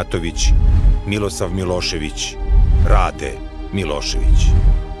 Petar Mijatović, Milosav Milošević, Rade Milošević.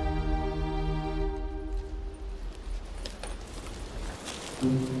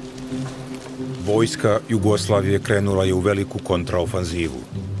 Vojska Jugoslavije krenula je u veliku kontraofanzivu.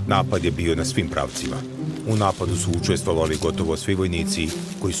 Napad je bio na svim pravcima. U napadu su učestvovali gotovo svi vojnici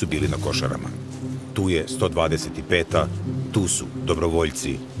koji su bili na Košarama. Tu je 125. Tu su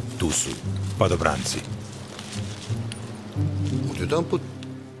dobrovoljci, tu su padobranci. Odjedan put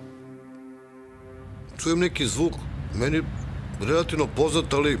čujem neki zvuk, meni relativno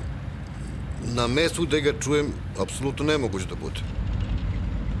poznat, ali na mestu gde ga čujem, apsolutno nemoguće da bude.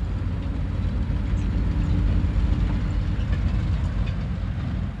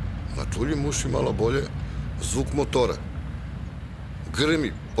 Načuljem uši malo bolje, zvuk motora.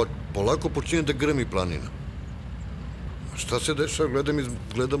 Grmi, polako počinje da grmi planina. Šta se dešava?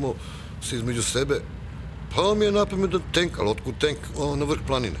 Gledamo se između sebe. Pa mi je napamet da tank, ali otkud tank na vrh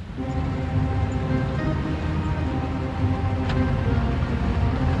planine?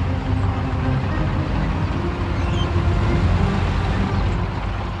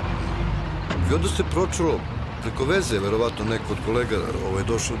 I onda se pročulo, preko veze, verovatno neko od kolega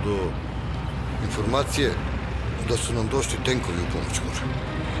došao do informacije da su nam došli tenkovi u pomoć gore.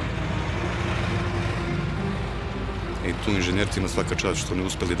 I tu inženjercima svaka čast što ne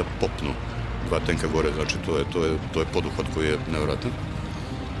uspeli da popnu 2 tenka gore, znači to je poduhvat koji je nevjerojatan.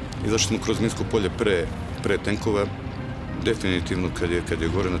 Izašli smo kroz minsko polje pre tenkova, definitivno kad je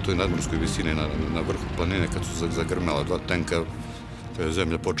gore na toj nadmorskoj visini na vrhu planine, kad su zagrmela 2 tenka, kad je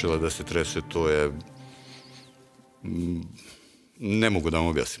zemlja počela da se trese, to je... Ne mogu da vam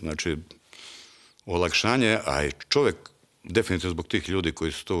objasnim, znači olakšanje, a i čovek definitivno zbog tih ljudi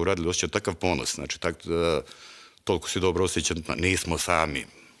koji su to uradili osjeća takav ponos, znači toliko se dobro osjeća, nismo sami,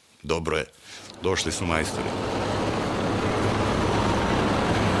 dobro je, došli su majstori.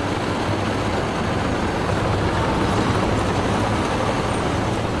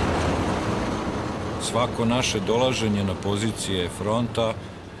 Svako naše dolaženje na pozicije fronta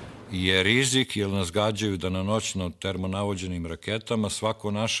je rizik, jer nas gađaju da na noćno termonavođenim raketama.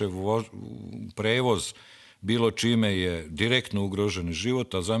 Svako naše prevoz bilo čime je direktno ugrožen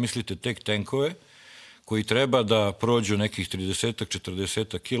život, a zamislite tek tenkove koji treba da prođu nekih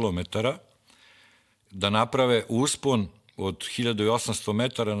 30-40 kilometara, da naprave uspon od 1800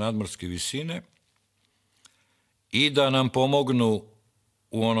 metara nadmorske visine i da nam pomognu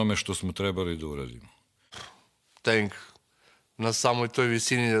u onome što smo trebali da uradimo. Tank na samoj toj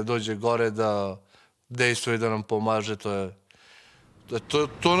visini da dođe gore, da dejstvuje, da nam pomaže,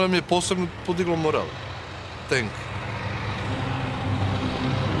 to nam je posebno podiglo moral. Tank.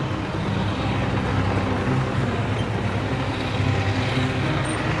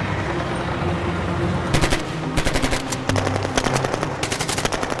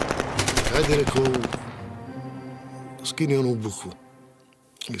 Ajde, rekao, skini onu buhu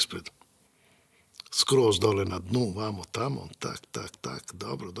ispred. Skroz dole na dnu, vamo, tamo, tak,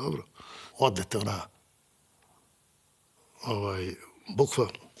 dobro. Odete ona bukva,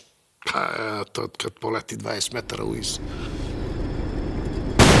 pa to kad poleti 20 metara u iz.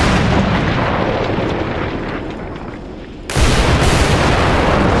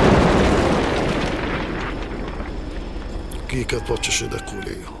 I kad počeše da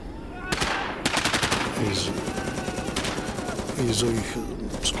kuljaju iz ovih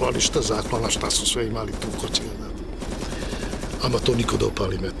skloništa, zaklona, šta su sve imali tu, ko će ga dati. Ama to niko da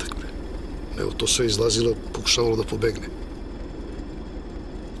opali metak. Evo, to sve izlazilo, pokušavalo da pobegne.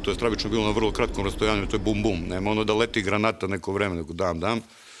 To je stravično bilo na vrlo kratkom rastojanju, to je bum, nema ono da leti granata neko vreme, nego dam,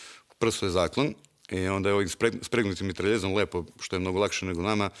 prso je zaklon i onda je ovim spregnutim mitraljezom lepo, što je mnogo lakše nego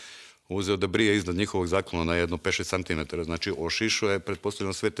nama, uzeo da brije iznad njihovog zaklona na jedno 5-6 centimetara. Znači, ošišao je,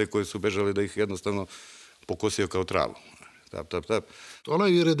 pretpostavljeno, sve te koji su bežali da ih jednostavno pokosio kao travu. Tap.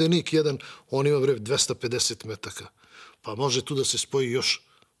 Onaj redenik jedan, on ima 250 metaka, pa može tu da se spoji još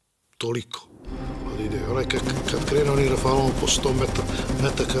toliko. Onaj kad krene onim rafalom po 100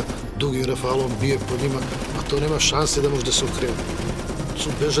 metaka, dugim rafalom bije po njima, a to nema šanse da može da se okrene. Su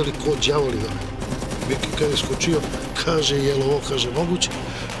bežali ko đavoli. Biki kad je skočio, kaže, jel ovo, kaže, moguće?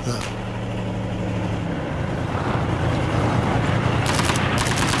 Da.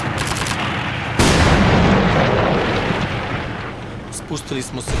 Spustili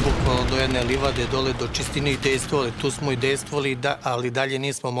smo se bukvalno do jedne livade, dole do čistine i dejstvovali. Tu smo i dejstvovali, ali dalje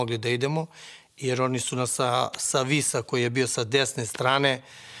nismo mogli da idemo, jer oni su nas sa visa koji je bio sa desne strane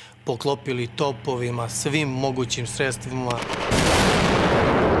poklopili topovima, svim mogućim sredstvima.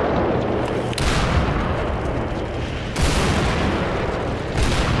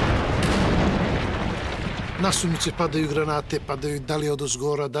 Nasumice padaju granate, padaju da li od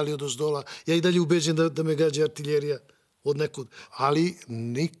ozgora, da li od ozdola. Ja i dalje ubeđen da me gađa artiljerija od nekud. Ali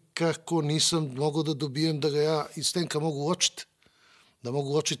nikako nisam mogao da dobijem da ga ja iz tenka mogu uočiti. Da mogu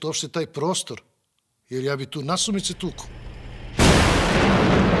uočiti uopšte taj prostor. Jer ja bi tu nasumice tuku.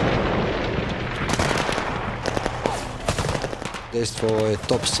 Dejstvovao je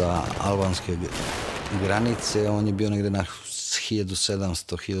top sa albanske granice. On je bio negde na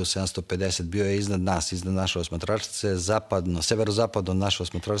 1700-1750, bio je iznad nas, iznad naše osmatračice, severozapadno od naše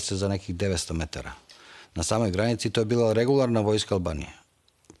osmatračice za nekih 900 metara. Na samoj granici to je bila regularna vojska Albanije.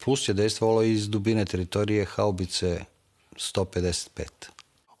 Plus je dejstvovalo iz dubine teritorije haubice 155.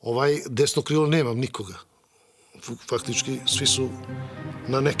 Desno krilo nemam nikoga. Faktički svi su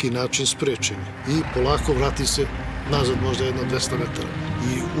na neki način sprečeni. I polako vrati se nazad možda jedno 200 metara.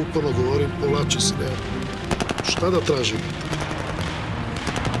 I uporno govorim, povlači se, nema. Šta da tražim?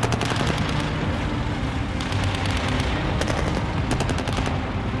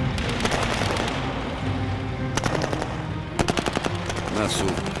 Nas su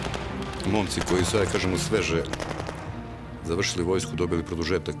momci koji su, kažemo, sveže završili vojsku, dobili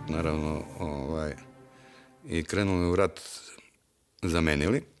produžetak, naravno, i krenuli u rat,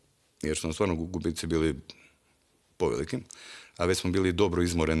 zamenili, jer su nam stvarno gubici bili poveliki, a već smo bili dobro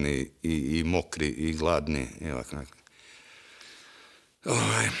izmoreni i mokri i gladni i ovako.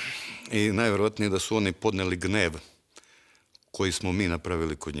 I najverovatnije da su oni podneli gnev koji smo mi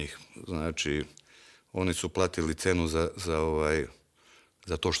napravili kod njih. Znači, oni su platili cenu za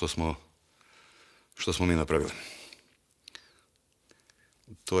to što smo mi napravili.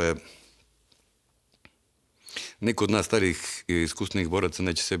 To je... Niko od nas starih i iskusnih boraca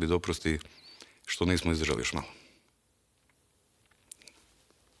neće sebi da oprosti što nismo izdržali još malo.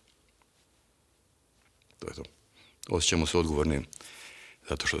 To je to. Osjećamo se odgovorni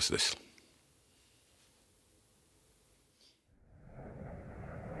zato što se desilo.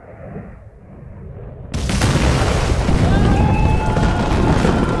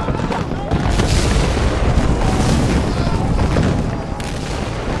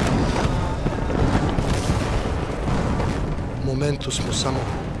 U momentu smo samo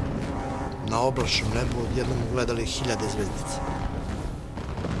na oblačnom nebu odjednom gledali 1000 zvezdica.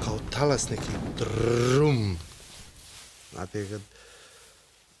 Kao talas neki drum. Znate, kad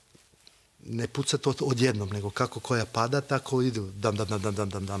ne puca to odjednom, nego kako koja pada, tako idu dam, dam, dam, dam,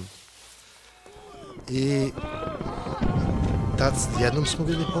 dam, dam. I tad jednom smo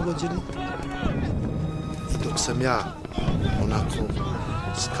bili pogođeni i dok sam ja onako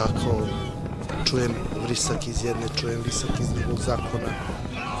skakao, čujem vrisak iz jedne, čujem vrisak iz drugog zakona.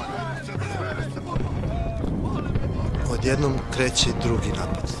 Odjednom kreće drugi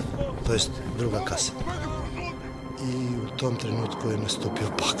napad, to jest druga kaseta. I u tom trenutku je nastupio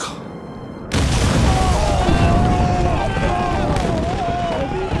pakao.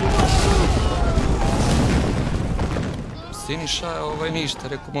 Siniša, ništa,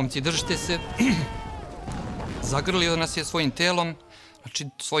 rekao, momci, držite se. Zagrlio nas je svojim telom, znači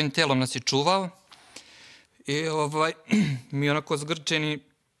svojim telom nas je čuvao. I mi onako zgrčeni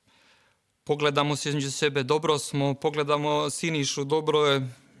pogledamo se između sebe, dobro smo, pogledamo Sinišu, dobro je,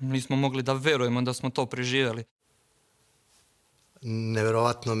 nismo mogli da verujemo da smo to preživeli.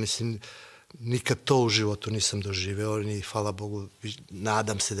 Neverovatno, mislim, nikad to u životu nisam doživeo i hvala Bogu,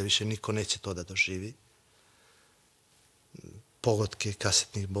 nadam se da više niko neće to da doživi. Pogodke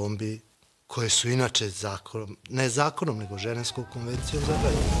kasetnih bombi, koje su inače zakonom, ne zakonom, nego Ženevskom konvencijom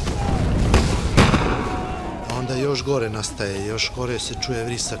zabranjene. Onda još gore nastaje, još gore se čuje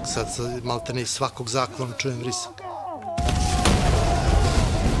vrisak, sad maltene iz svakog zaklona čujem vrisak.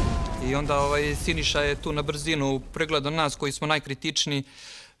 I onda Siniša je tu na brzinu pregledao nas koji smo najkritičniji,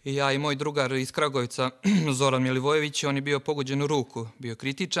 i ja i moj drugar iz Kragujevca, Zoran Milivojević, on je bio pogođen u ruku, bio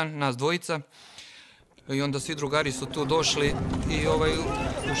kritičan, nas dvojica. I onda svi drugari su tu došli i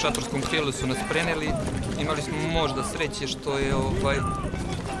u šatorskom krilu su nas preneli. Imali smo možda sreće što je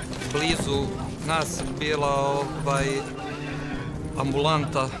blizu nas bila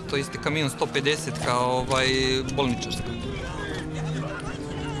ambulanta, to jeste kamion 150 kao bolničarska.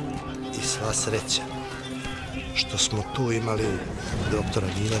 I sva sreća što smo tu imali doktora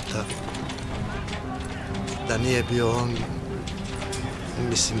Gileta, da nije bio on,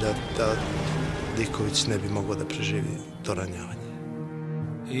 mislim da Diković ne bi mogao da preživi to ranjavanje.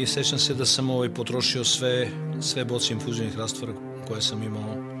 I sećam se da sam potrošio sve boce infuzijnih rastvora koje sam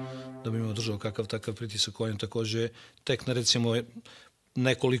imao, da bi imao držao kakav takav pritisak. On je takođe tek na recimo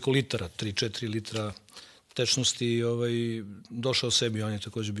nekoliko litara, 3-4 litra tečnosti, došao sebi, on je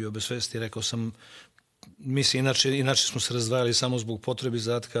takođe bio bez svesti. Rekao sam, mislim, inače smo se razdvajali samo zbog potrebe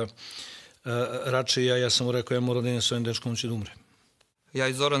zadatka Rače i ja sam mu rekao, ja moram da idem s ovim dečkom, on će da umre. Ja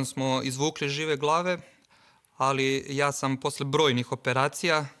i Zoran smo izvukli žive glave, ali ja sam posle brojnih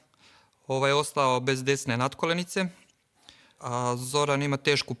operacija ostao bez desne natkolenice, a Zoran ima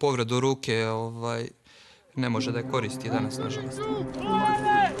tešku povredu ruke, ne može da je koristi danas, nažalost.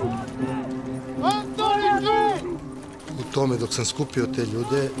 U tome, dok sam skupio te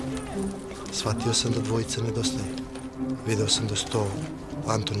ljude, shvatio sam da dvojica nedostaje. Video sam da su to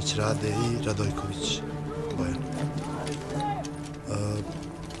Antonić Rade i Radojković Bojan.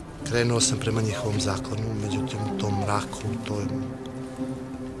 Krenuo sam prema njihovom zaklonu, međutim u tom mraku,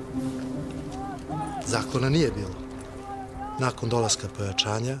 zaklona nije bilo. Nakon dolaska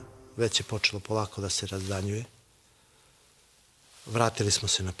pojačanja, već je počelo polako da se razdanjuje. Vratili smo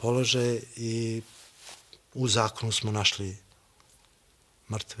se na položaj i u zaklonu smo našli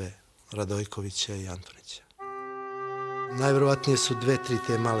mrtve Radojkovića i Antonića. Najverovatnije su 2-3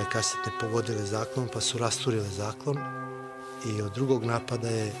 te male kasetne pogodile zaklon, pa su rasturile zaklon i od drugog napada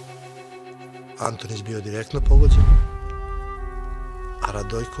je Antonić bio direktno pogođen, a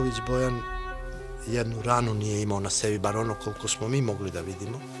Radojković Bojan jednu ranu nije imao na sebi, bar ono koliko smo mi mogli da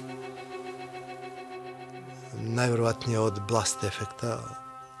vidimo. Najverovatnije od blast efekta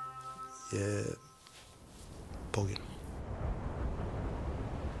je poginuo.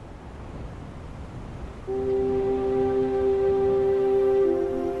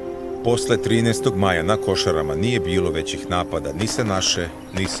 Posle 13. maja na Košarama nije bilo većih napada ni sa naše,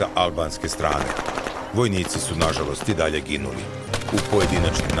 ni sa albanske strane. Vojnici su, nažalost, i dalje ginuli u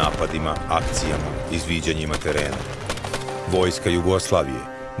pojedinačnim napadima, akcijama, izviđanjima terena. Vojska Jugoslavije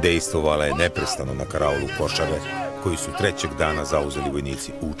dejstvovala je neprestano na karaulu Košare, koji su 3. dana zauzeli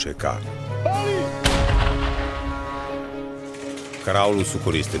vojnici UČK-a. Karaulu su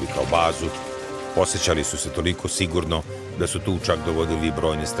koristili kao bazu, osjećali su se toliko sigurno da su tu čak dovodili i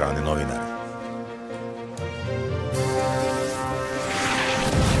brojne strane novinare.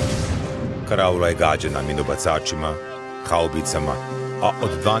 Karaula je gađana minobacačima, haubicama, a od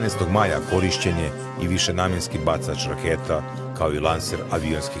 12. maja korišćen je i višenamjenski bacač raketa, kao i lanser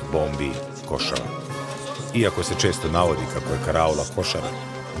avionskih bombi Košara. Iako se često navodi kako je karaula Košara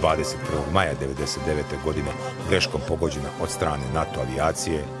 21. maja 1999. godine greškom pogođena od strane NATO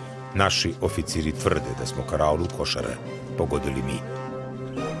avijacije, naši oficiri tvrde da smo karaulu Košare pogodili mi.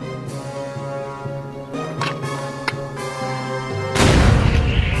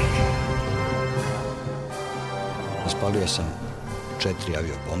 zapalio sam 4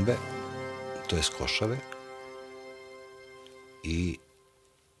 aviobombe, to je s Košave, i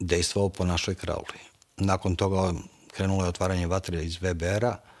dejstvovao po našoj krauli. Nakon toga krenulo je otvaranje vatre iz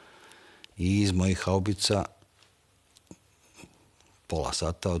VBR-a i iz mojih haubica pola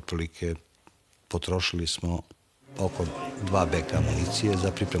sata, otprilike potrošili smo oko 2 beka amunicije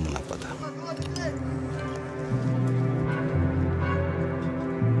za pripremu napada.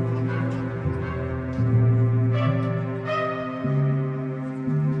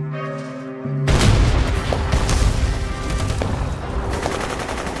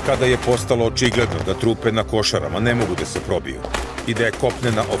 Kada je postalo očigledno da trupe na Košarama ne mogu da se probiju i da je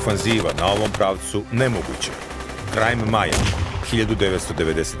kopnena ofanziva na ovom pravcu nemoguća, krajem maja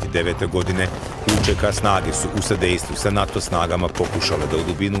 1999. godine UČK-a snage su u sadejstvu sa NATO snagama pokušale da u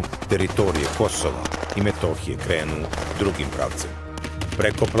dubinu teritorije Kosova i Metohije krenu drugim pravcem,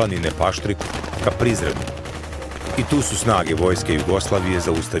 preko planine Paštrik ka Prizrenu. I tu su snage Vojske Jugoslavije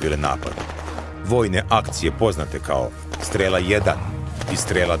zaustavile napad. Vojne akcije poznate kao Strela 1 i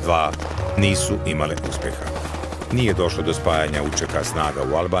Strela 2 nisu imale uspeha. Nije došlo do spajanja UČK-a snaga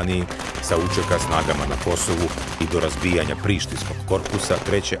u Albaniji sa UČK-a snagama na Kosovu i do razbijanja prištinskog korpusa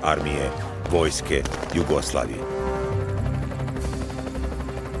 3. armije Vojske Jugoslavije.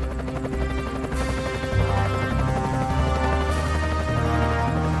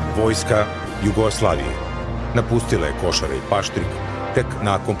 Vojska Jugoslavije napustila je Košare i Paštrik tek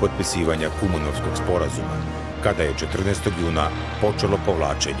nakon potpisivanja Kumanovskog sporazuma, kada je 14. juna počelo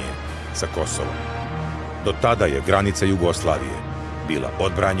povlačenje sa Kosovom. Do tada je granica Jugoslavije bila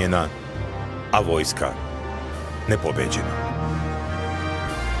odbranjena, a vojska nepobeđena.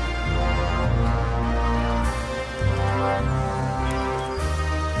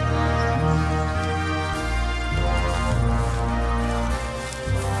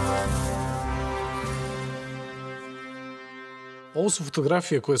 Ovo su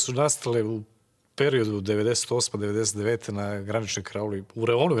fotografije koje su nastale u periodu 98-99. na graničnoj karauli, u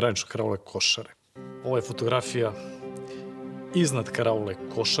reonu granične karaule Košare. Ovo je fotografija iznad karaule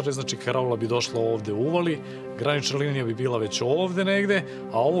Košare, znači karaula bi došla ovde u uvali, granična linija bi bila već ovde negde,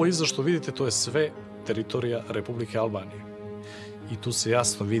 a ovo iza što vidite to je sve teritorija Republike Albanije. I tu se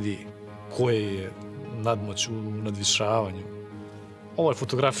jasno vidi koje je nadmoć u nadvišavanju. Ova je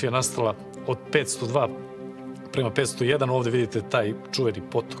fotografija nastala od 502 prema 501, ovde vidite taj čuveni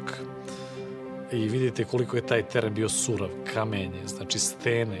potok. I vidite koliko je taj teren bio surav, kamenje, znači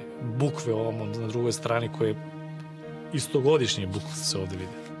stene, bukve ovamo na drugoj strani koje istogodišnje bukve se ovde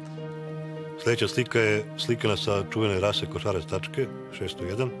vide. Sljedeća slika je slikana sa čuvene rase Košare Stačke,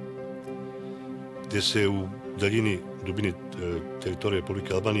 601, gdje se u daljini, dubini teritorije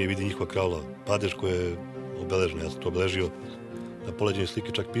Republike Albanije vidi njihova kraula padež koja je obeležena. Ja sam to obeležio na poleđenje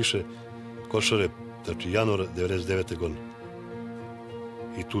slike, čak piše Košare, znači januar 1999. godine.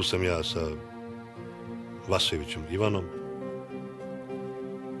 I tu sam ja sa Vasojevićem Ivanom.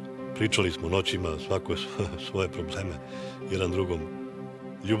 Pričali smo noćima, svako je svoje probleme, jedan drugom.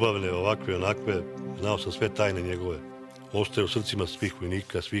 Ljubavne, ovakve, onakve. Znao sam sve tajne njegove. Ostaje u srcima svih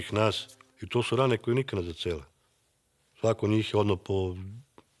vojnika, svih nas. I to su rane koje nikad ne zacele. Svako njih je odno po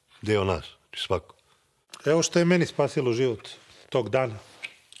deo nas. Znači svako. Evo što je meni spasilo život tog dana.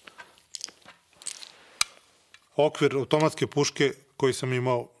 Okvir automatske puške koji sam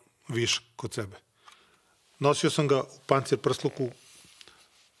imao višak kod sebe. Nosio sam ga u pancir prsluku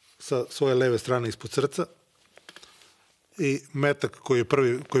sa svoje leve strane ispod srca i metak koji je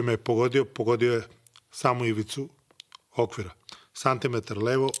prvi koji me je pogodio je samu ivicu okvira. Santimetar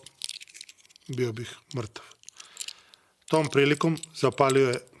levo, bio bih mrtav. Tom prilikom zapalio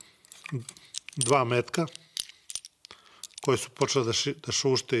je 2 metka koje su počele da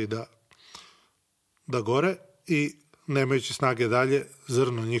šušte i da gore i nemajući snage dalje,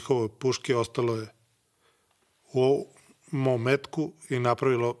 zrno njihove puške ostalo je u mom metku i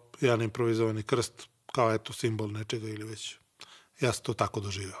napravilo jedan improvizovani krst kao eto simbol nečega ili već. Ja sam to tako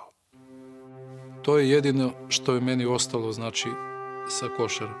doživao. To je jedino što je meni ostalo, znači, sa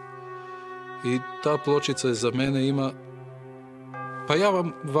Košara. I ta pločica je za mene ima, pa ja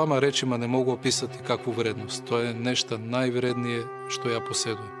vama rečima ne mogu opisati kakvu vrednost. To je nešto najvrednije što ja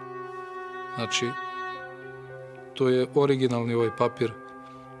posjedujem. Znači, to je originalni ovaj papir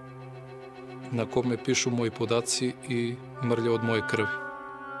na kome pišu moji podaci i mrlje od moje krvi.